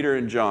love Peter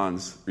and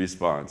John's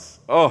response.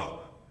 Oh,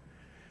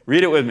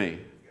 read it with me.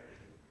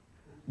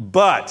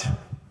 But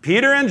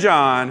Peter and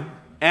John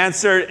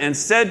answered and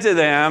said to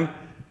them,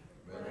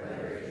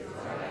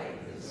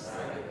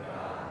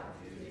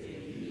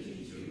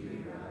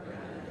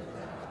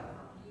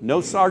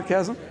 no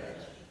sarcasm?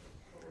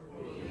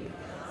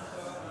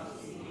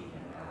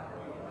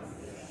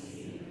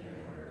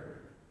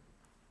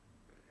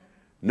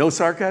 No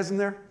sarcasm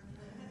there?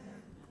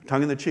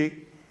 Tongue in the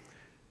cheek?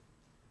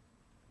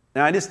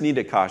 Now, I just need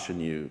to caution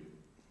you.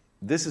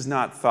 This is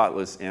not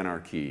thoughtless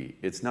anarchy.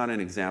 It's not an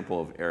example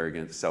of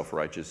arrogant,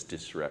 self-righteous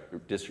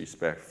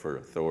disrespect for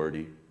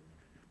authority.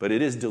 But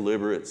it is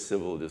deliberate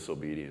civil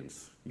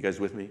disobedience. You guys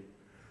with me?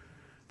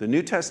 The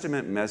New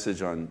Testament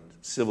message on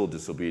civil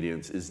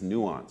disobedience is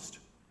nuanced.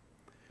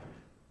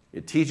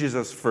 It teaches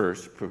us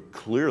first,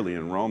 clearly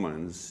in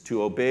Romans,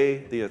 to obey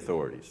the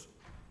authorities.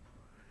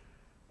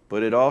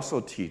 But it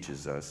also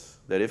teaches us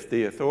that if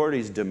the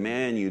authorities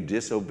demand you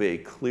disobey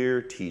clear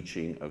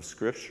teaching of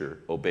Scripture,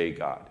 obey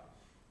God.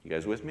 You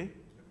guys with me?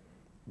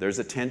 There's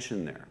a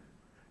tension there.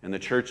 And the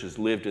church has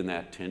lived in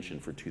that tension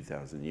for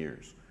 2,000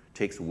 years. It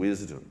takes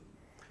wisdom.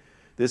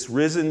 This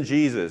risen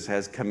Jesus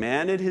has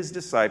commanded his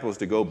disciples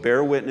to go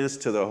bear witness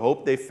to the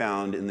hope they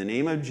found in the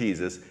name of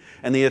Jesus,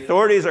 and the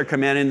authorities are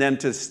commanding them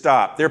to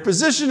stop. Their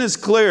position is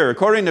clear.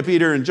 According to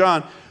Peter and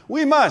John,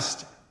 we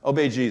must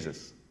obey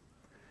Jesus.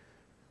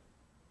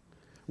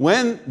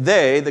 When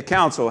they, the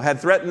council, had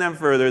threatened them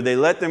further, they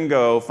let them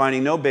go,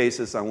 finding no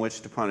basis on which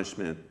to punish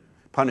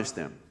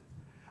them.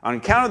 On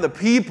account of the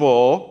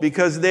people,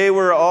 because they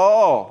were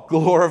all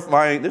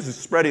glorifying, this is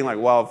spreading like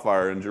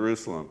wildfire in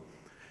Jerusalem.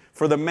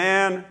 For the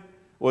man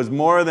was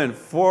more than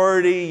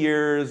 40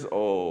 years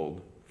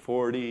old.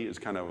 40 is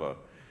kind of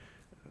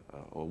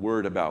a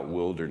word about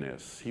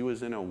wilderness. He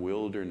was in a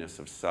wilderness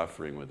of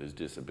suffering with his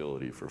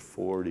disability for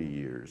 40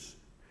 years.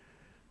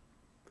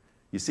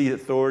 You see,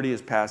 authority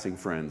is passing,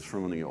 friends,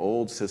 from the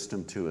old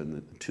system to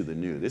the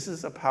new. This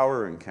is a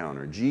power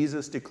encounter.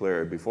 Jesus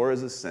declared before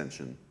his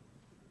ascension,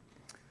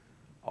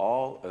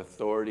 all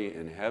authority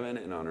in heaven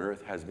and on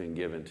earth has been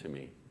given to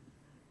me.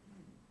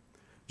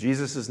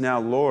 Jesus is now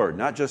Lord,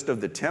 not just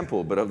of the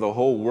temple, but of the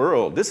whole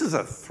world. This is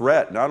a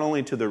threat not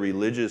only to the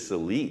religious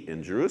elite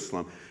in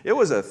Jerusalem, it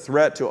was a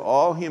threat to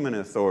all human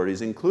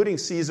authorities, including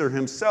Caesar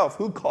himself,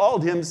 who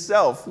called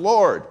himself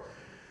Lord.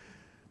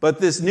 But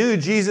this new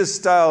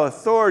Jesus-style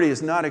authority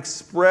is not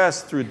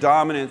expressed through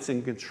dominance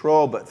and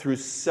control, but through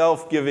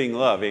self-giving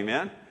love.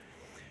 Amen?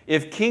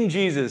 If King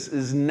Jesus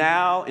is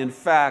now, in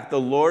fact, the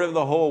Lord of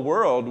the whole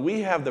world,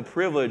 we have the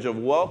privilege of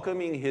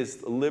welcoming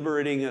his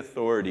liberating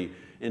authority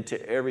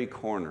into every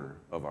corner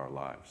of our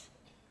lives.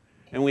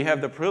 And we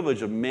have the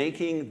privilege of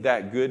making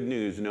that good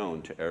news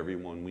known to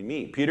everyone we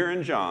meet. Peter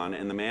and John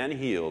and the man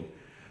healed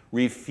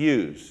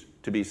refused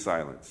to be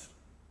silenced.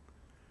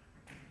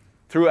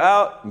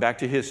 Throughout, back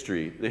to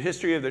history, the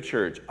history of the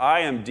church, I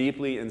am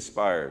deeply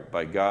inspired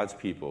by God's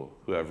people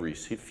who have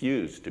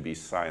refused to be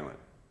silent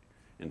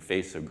in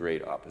face of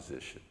great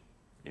opposition.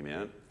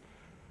 Amen?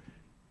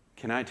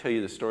 Can I tell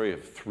you the story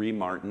of 3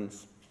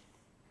 Martins?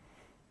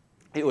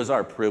 It was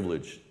our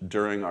privilege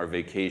during our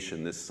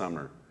vacation this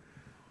summer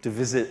to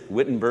visit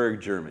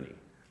Wittenberg, Germany,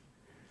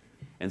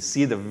 and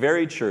see the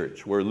very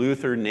church where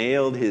Luther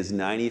nailed his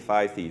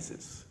 95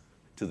 Theses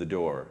to the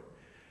door.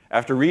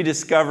 After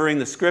rediscovering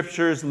the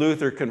Scriptures,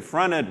 Luther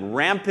confronted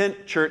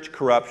rampant church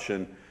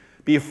corruption.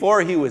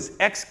 Before he was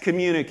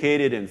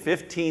excommunicated in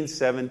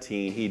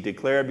 1517, he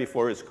declared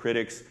before his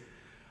critics,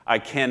 "I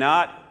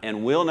cannot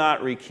and will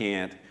not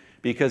recant,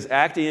 because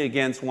acting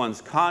against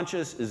one's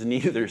conscience is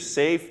neither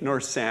safe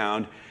nor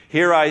sound.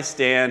 Here I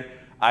stand.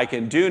 I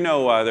can do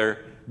no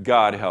other.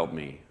 God help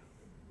me."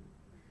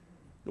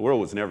 The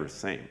world was never the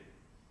same.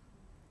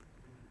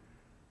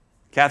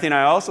 Kathy and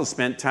I also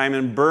spent time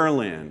in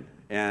Berlin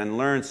and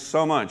learned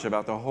so much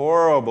about the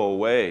horrible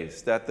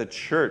ways that the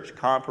church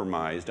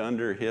compromised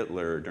under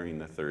Hitler during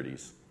the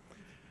 30s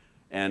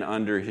and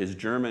under his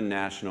German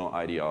national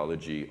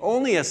ideology.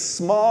 Only a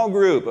small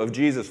group of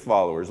Jesus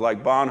followers,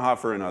 like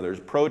Bonhoeffer and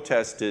others,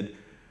 protested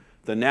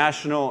the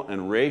national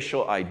and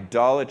racial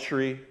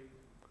idolatry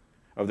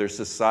of their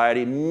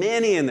society.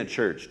 Many in the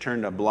church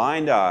turned a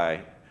blind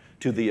eye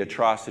to the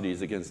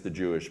atrocities against the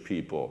Jewish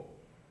people.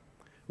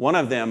 One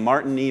of them,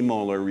 Martin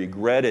Niemöller,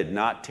 regretted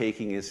not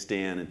taking his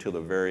stand until the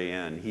very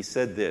end. He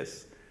said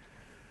this,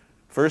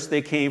 "First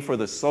they came for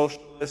the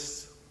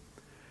socialists,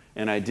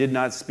 and I did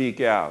not speak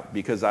out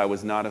because I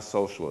was not a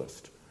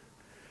socialist.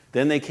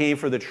 Then they came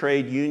for the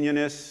trade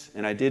unionists,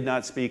 and I did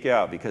not speak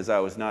out because I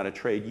was not a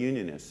trade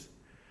unionist.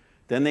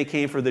 Then they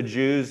came for the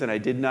Jews, and I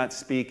did not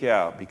speak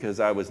out because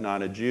I was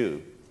not a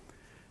Jew.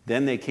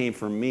 Then they came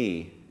for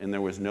me, and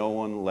there was no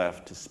one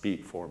left to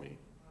speak for me."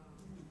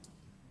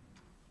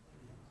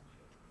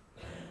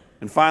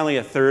 And finally,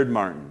 a third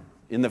Martin.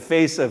 In the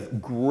face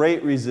of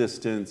great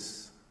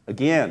resistance,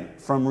 again,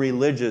 from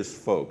religious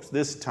folks,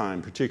 this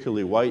time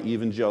particularly white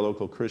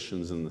evangelical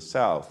Christians in the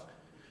South,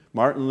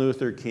 Martin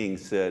Luther King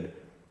said,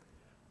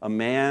 "A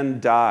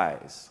man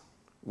dies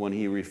when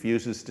he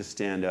refuses to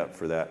stand up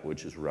for that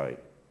which is right.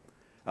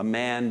 A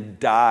man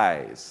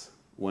dies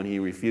when he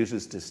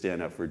refuses to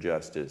stand up for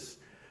justice.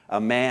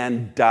 A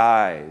man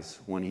dies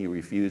when he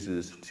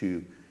refuses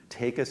to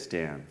take a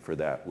stand for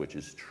that which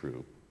is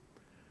true.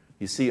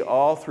 You see,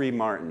 all three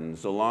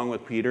Martins, along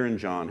with Peter and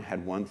John,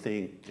 had one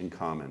thing in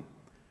common.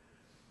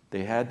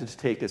 They had to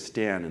take a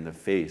stand in the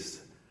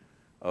face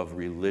of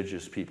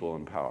religious people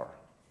in power,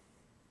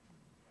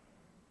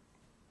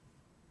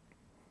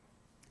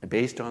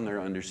 based on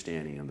their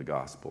understanding of the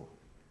gospel.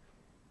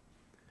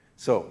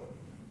 So,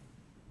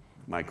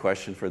 my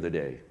question for the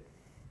day: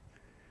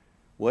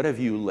 what have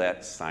you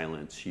let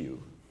silence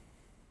you?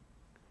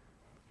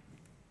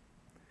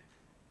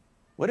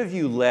 What have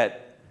you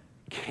let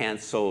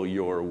cancel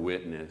your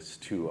witness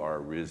to our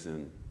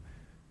risen,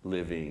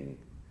 living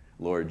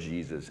Lord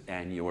Jesus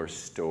and your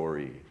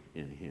story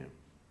in him?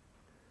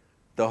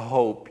 The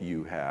hope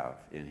you have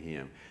in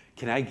him.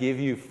 Can I give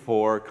you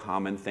 4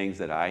 common things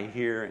that I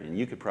hear? And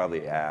you could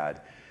probably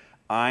add,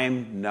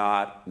 I'm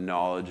not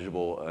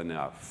knowledgeable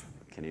enough.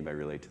 Can anybody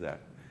relate to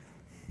that?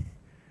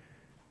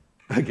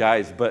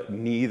 Guys, but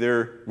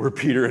neither were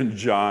Peter and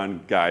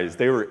John, guys.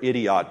 They were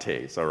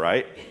idiotes, all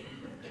right?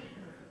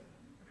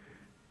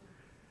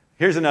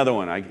 Here's another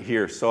one I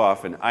hear so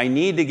often. I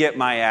need to get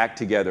my act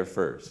together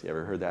first. You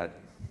ever heard that?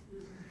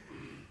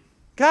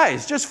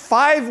 Guys, just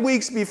 5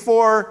 weeks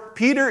before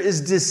Peter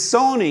is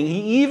disowning,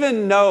 he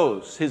even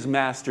knows his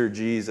master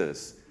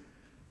Jesus.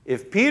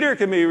 If Peter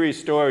can be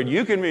restored,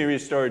 you can be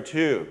restored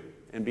too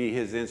and be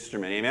his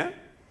instrument. Amen?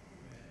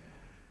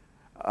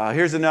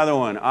 Here's another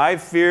one. I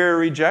fear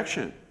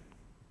rejection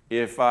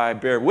if I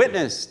bear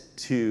witness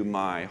to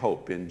my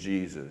hope in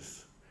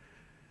Jesus.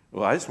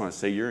 Well, I just want to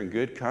say you're in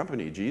good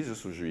company.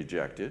 Jesus was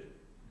rejected.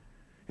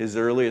 His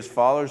earliest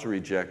followers were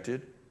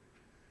rejected.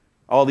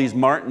 All these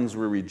Martins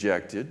were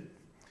rejected.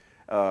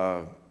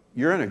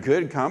 You're in a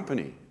good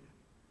company.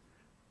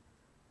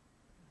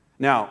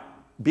 Now,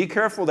 be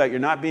careful that you're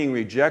not being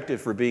rejected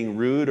for being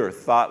rude or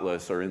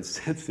thoughtless or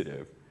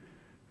insensitive.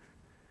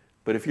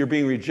 But if you're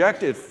being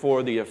rejected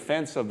for the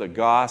offense of the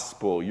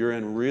gospel, you're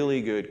in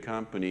really good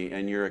company,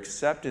 and your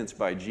acceptance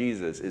by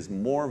Jesus is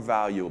more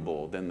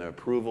valuable than the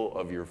approval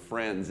of your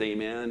friends.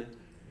 Amen?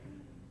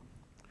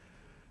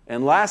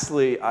 And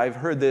lastly, I've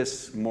heard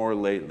this more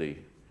lately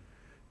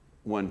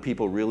when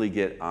people really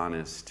get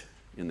honest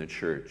in the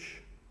church.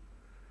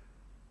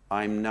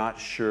 I'm not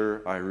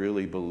sure I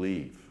really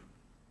believe,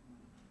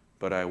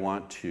 but I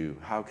want to.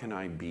 How can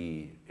I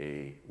be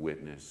a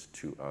witness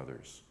to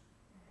others?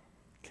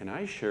 Can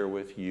I share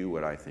with you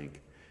what I think?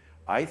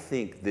 I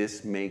think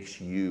this makes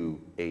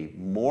you a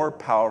more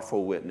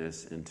powerful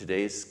witness in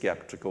today's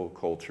skeptical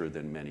culture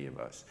than many of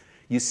us.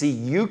 You see,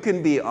 you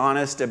can be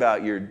honest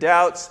about your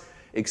doubts,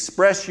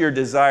 express your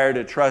desire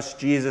to trust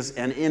Jesus,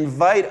 and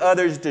invite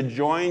others to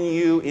join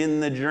you in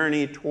the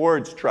journey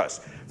towards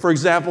trust. For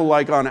example,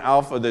 like on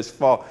Alpha this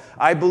fall,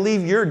 I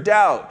believe your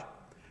doubt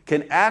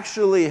can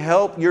actually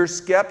help your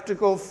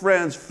skeptical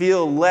friends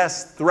feel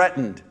less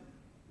threatened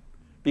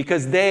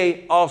because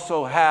they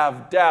also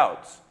have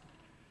doubts.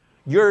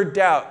 Your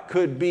doubt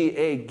could be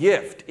a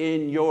gift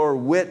in your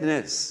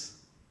witness.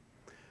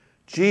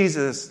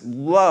 Jesus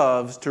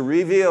loves to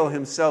reveal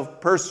himself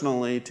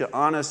personally to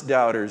honest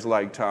doubters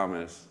like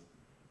Thomas.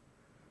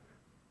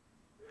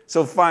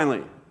 So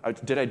finally,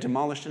 did I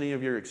demolish any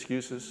of your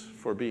excuses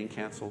for being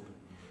canceled?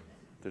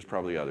 There's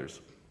probably others.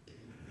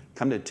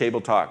 Come to Table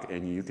Talk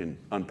and you can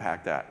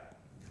unpack that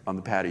on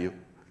the patio,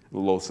 the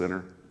Low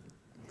Center.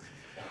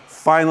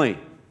 Finally,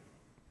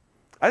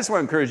 I just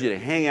want to encourage you to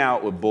hang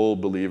out with bold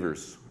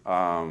believers.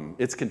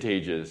 It's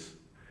contagious.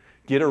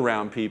 Get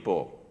around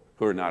people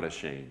who are not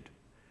ashamed.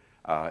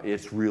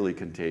 It's really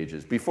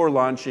contagious. Before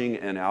launching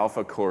an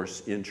Alpha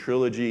course in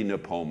Trilogy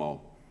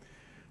Nipomo,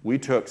 we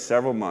took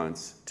several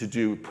months to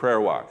do prayer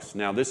walks.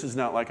 Now, this is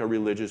not like a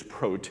religious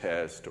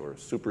protest or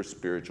super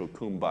spiritual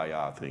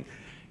kumbaya thing.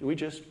 We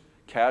just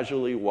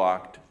casually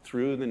walked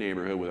through the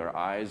neighborhood with our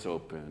eyes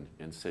open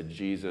and said,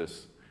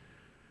 Jesus,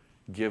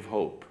 give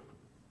hope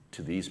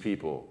to these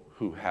people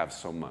who have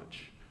so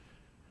much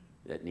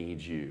that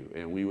needs you.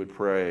 And we would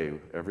pray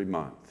every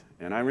month.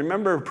 And I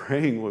remember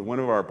praying with one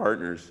of our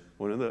partners,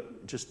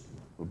 just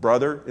a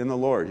brother in the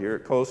Lord here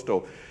at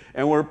Coastal.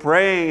 And we're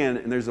praying,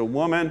 and there's a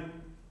woman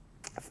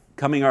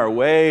coming our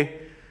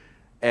way,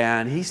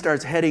 and he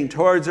starts heading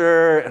towards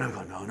her, and I'm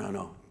going,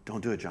 no,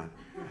 don't do it, John.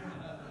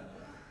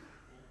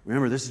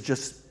 Remember, this is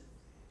just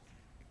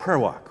prayer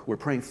walk. We're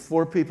praying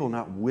for people,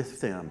 not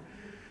with them.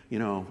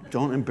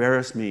 Don't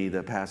embarrass me,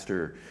 the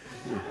pastor.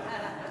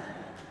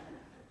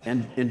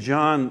 And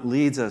John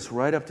leads us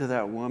right up to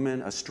that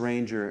woman, a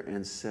stranger,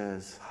 and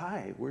says,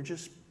 hi, we're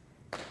just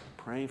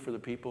praying for the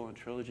people in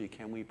Trilogy.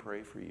 Can we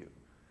pray for you?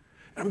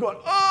 And I'm going,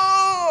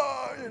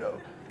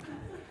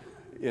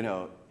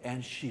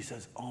 and she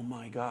says, oh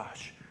my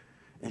gosh.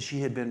 And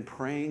she had been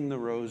praying the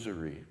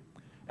rosary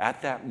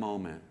at that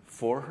moment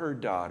for her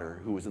daughter,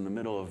 who was in the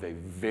middle of a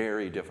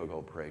very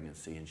difficult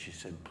pregnancy. And she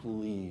said,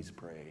 please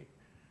pray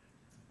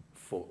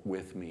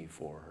with me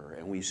for her.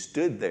 And we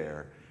stood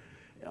there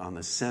on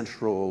the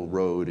central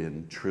road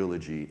in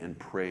Trilogy and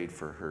prayed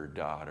for her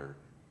daughter.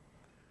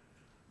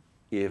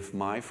 if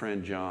my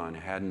friend John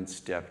hadn't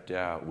stepped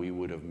out, we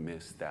would have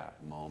missed that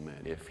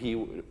moment. If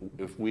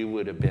we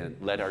would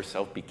have let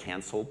ourselves be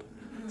canceled,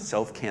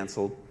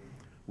 self-canceled,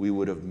 we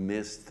would have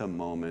missed the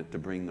moment to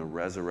bring the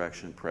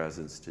resurrection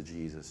presence to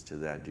Jesus, to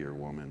that dear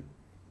woman.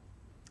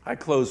 I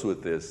close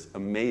with this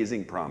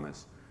amazing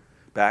promise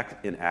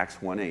back in Acts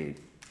 1:8.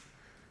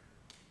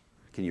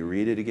 Can you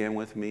read it again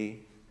with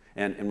me?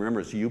 And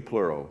remember, it's you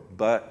plural.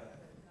 But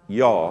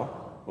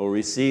y'all will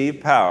receive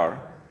power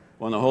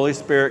when the Holy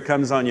Spirit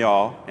comes on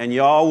y'all, and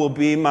y'all will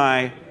be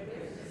my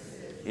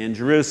in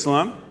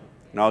Jerusalem,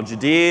 and all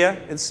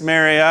Judea and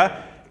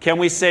Samaria. Can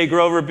we say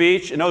Grover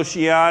Beach and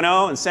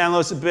Oceano and San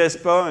Luis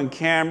Obispo and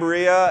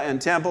Cambria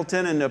and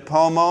Templeton and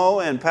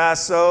Napomo and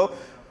Paso?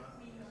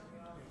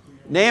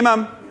 Name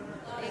them.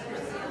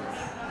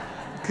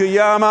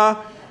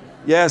 Cuyama.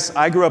 Yes,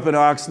 I grew up in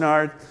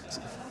Oxnard.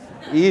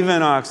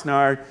 Even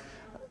Oxnard.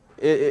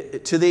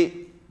 To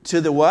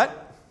the what?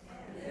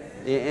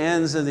 The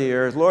ends of the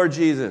earth. Lord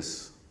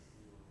Jesus,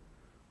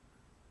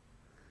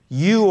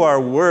 you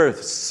are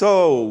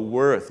so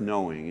worth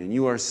knowing, and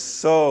you are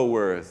so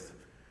worth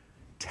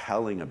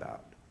telling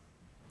about.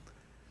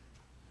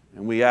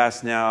 And we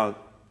ask now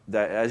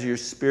that as your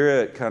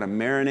Spirit kind of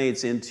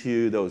marinates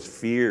into those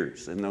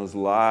fears and those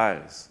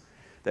lies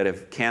that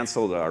have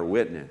canceled our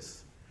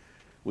witness,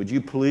 would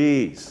you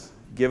please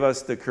give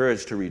us the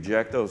courage to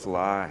reject those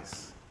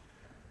lies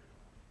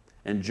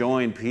and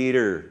join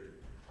Peter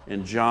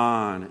and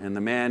John and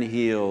the man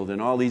healed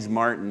and all these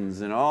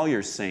Martins and all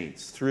your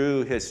saints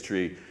through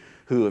history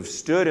who have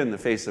stood in the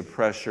face of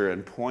pressure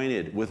and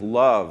pointed with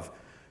love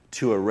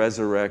to a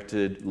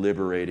resurrected,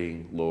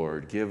 liberating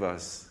Lord. Give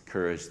us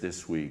courage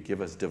this week.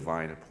 Give us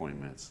divine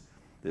appointments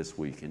this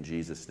week in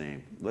Jesus'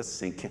 name. Let's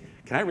sing. Can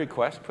I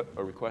request?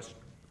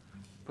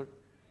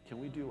 Can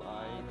we do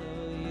I?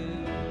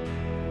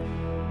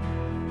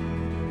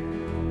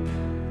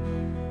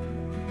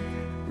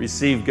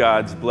 Receive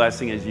God's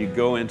blessing as you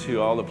go into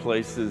all the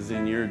places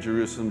in your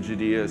Jerusalem,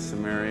 Judea,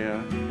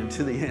 Samaria, and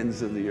to the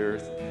ends of the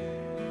earth.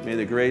 May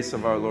the grace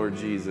of our Lord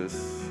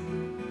Jesus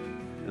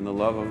and the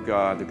love of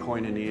God, the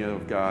koinonia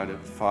of God, the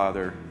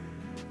Father,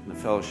 and the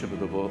fellowship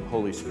of the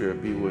Holy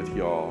Spirit be with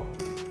y'all.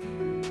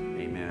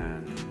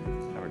 Amen.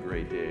 Have a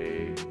great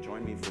day.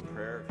 Join me for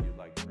prayer if you'd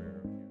like prayer.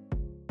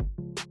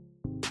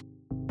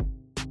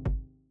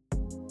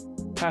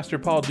 Pastor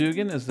Paul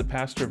Dugan is the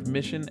pastor of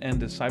mission and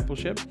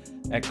discipleship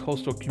at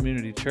Coastal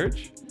Community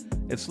Church.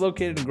 It's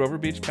located in Grover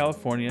Beach,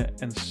 California,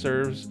 and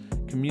serves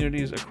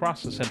communities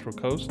across the Central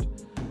Coast.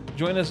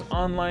 Join us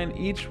online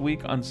each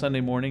week on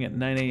Sunday morning at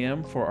 9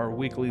 a.m. for our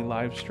weekly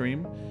live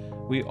stream.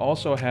 We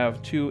also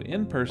have 2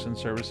 in-person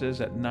services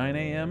at 9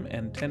 a.m.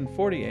 and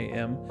 10:40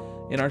 a.m.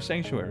 in our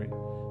sanctuary.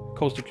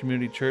 Coastal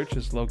Community Church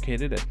is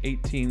located at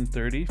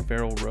 1830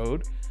 Farrell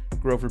Road,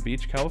 Grover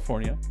Beach,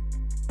 California.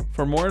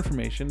 For more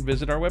information,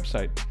 visit our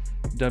website,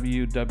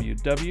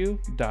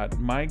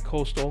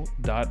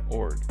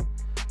 www.mycoastal.org.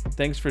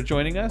 Thanks for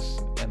joining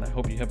us, and I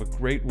hope you have a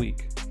great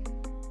week.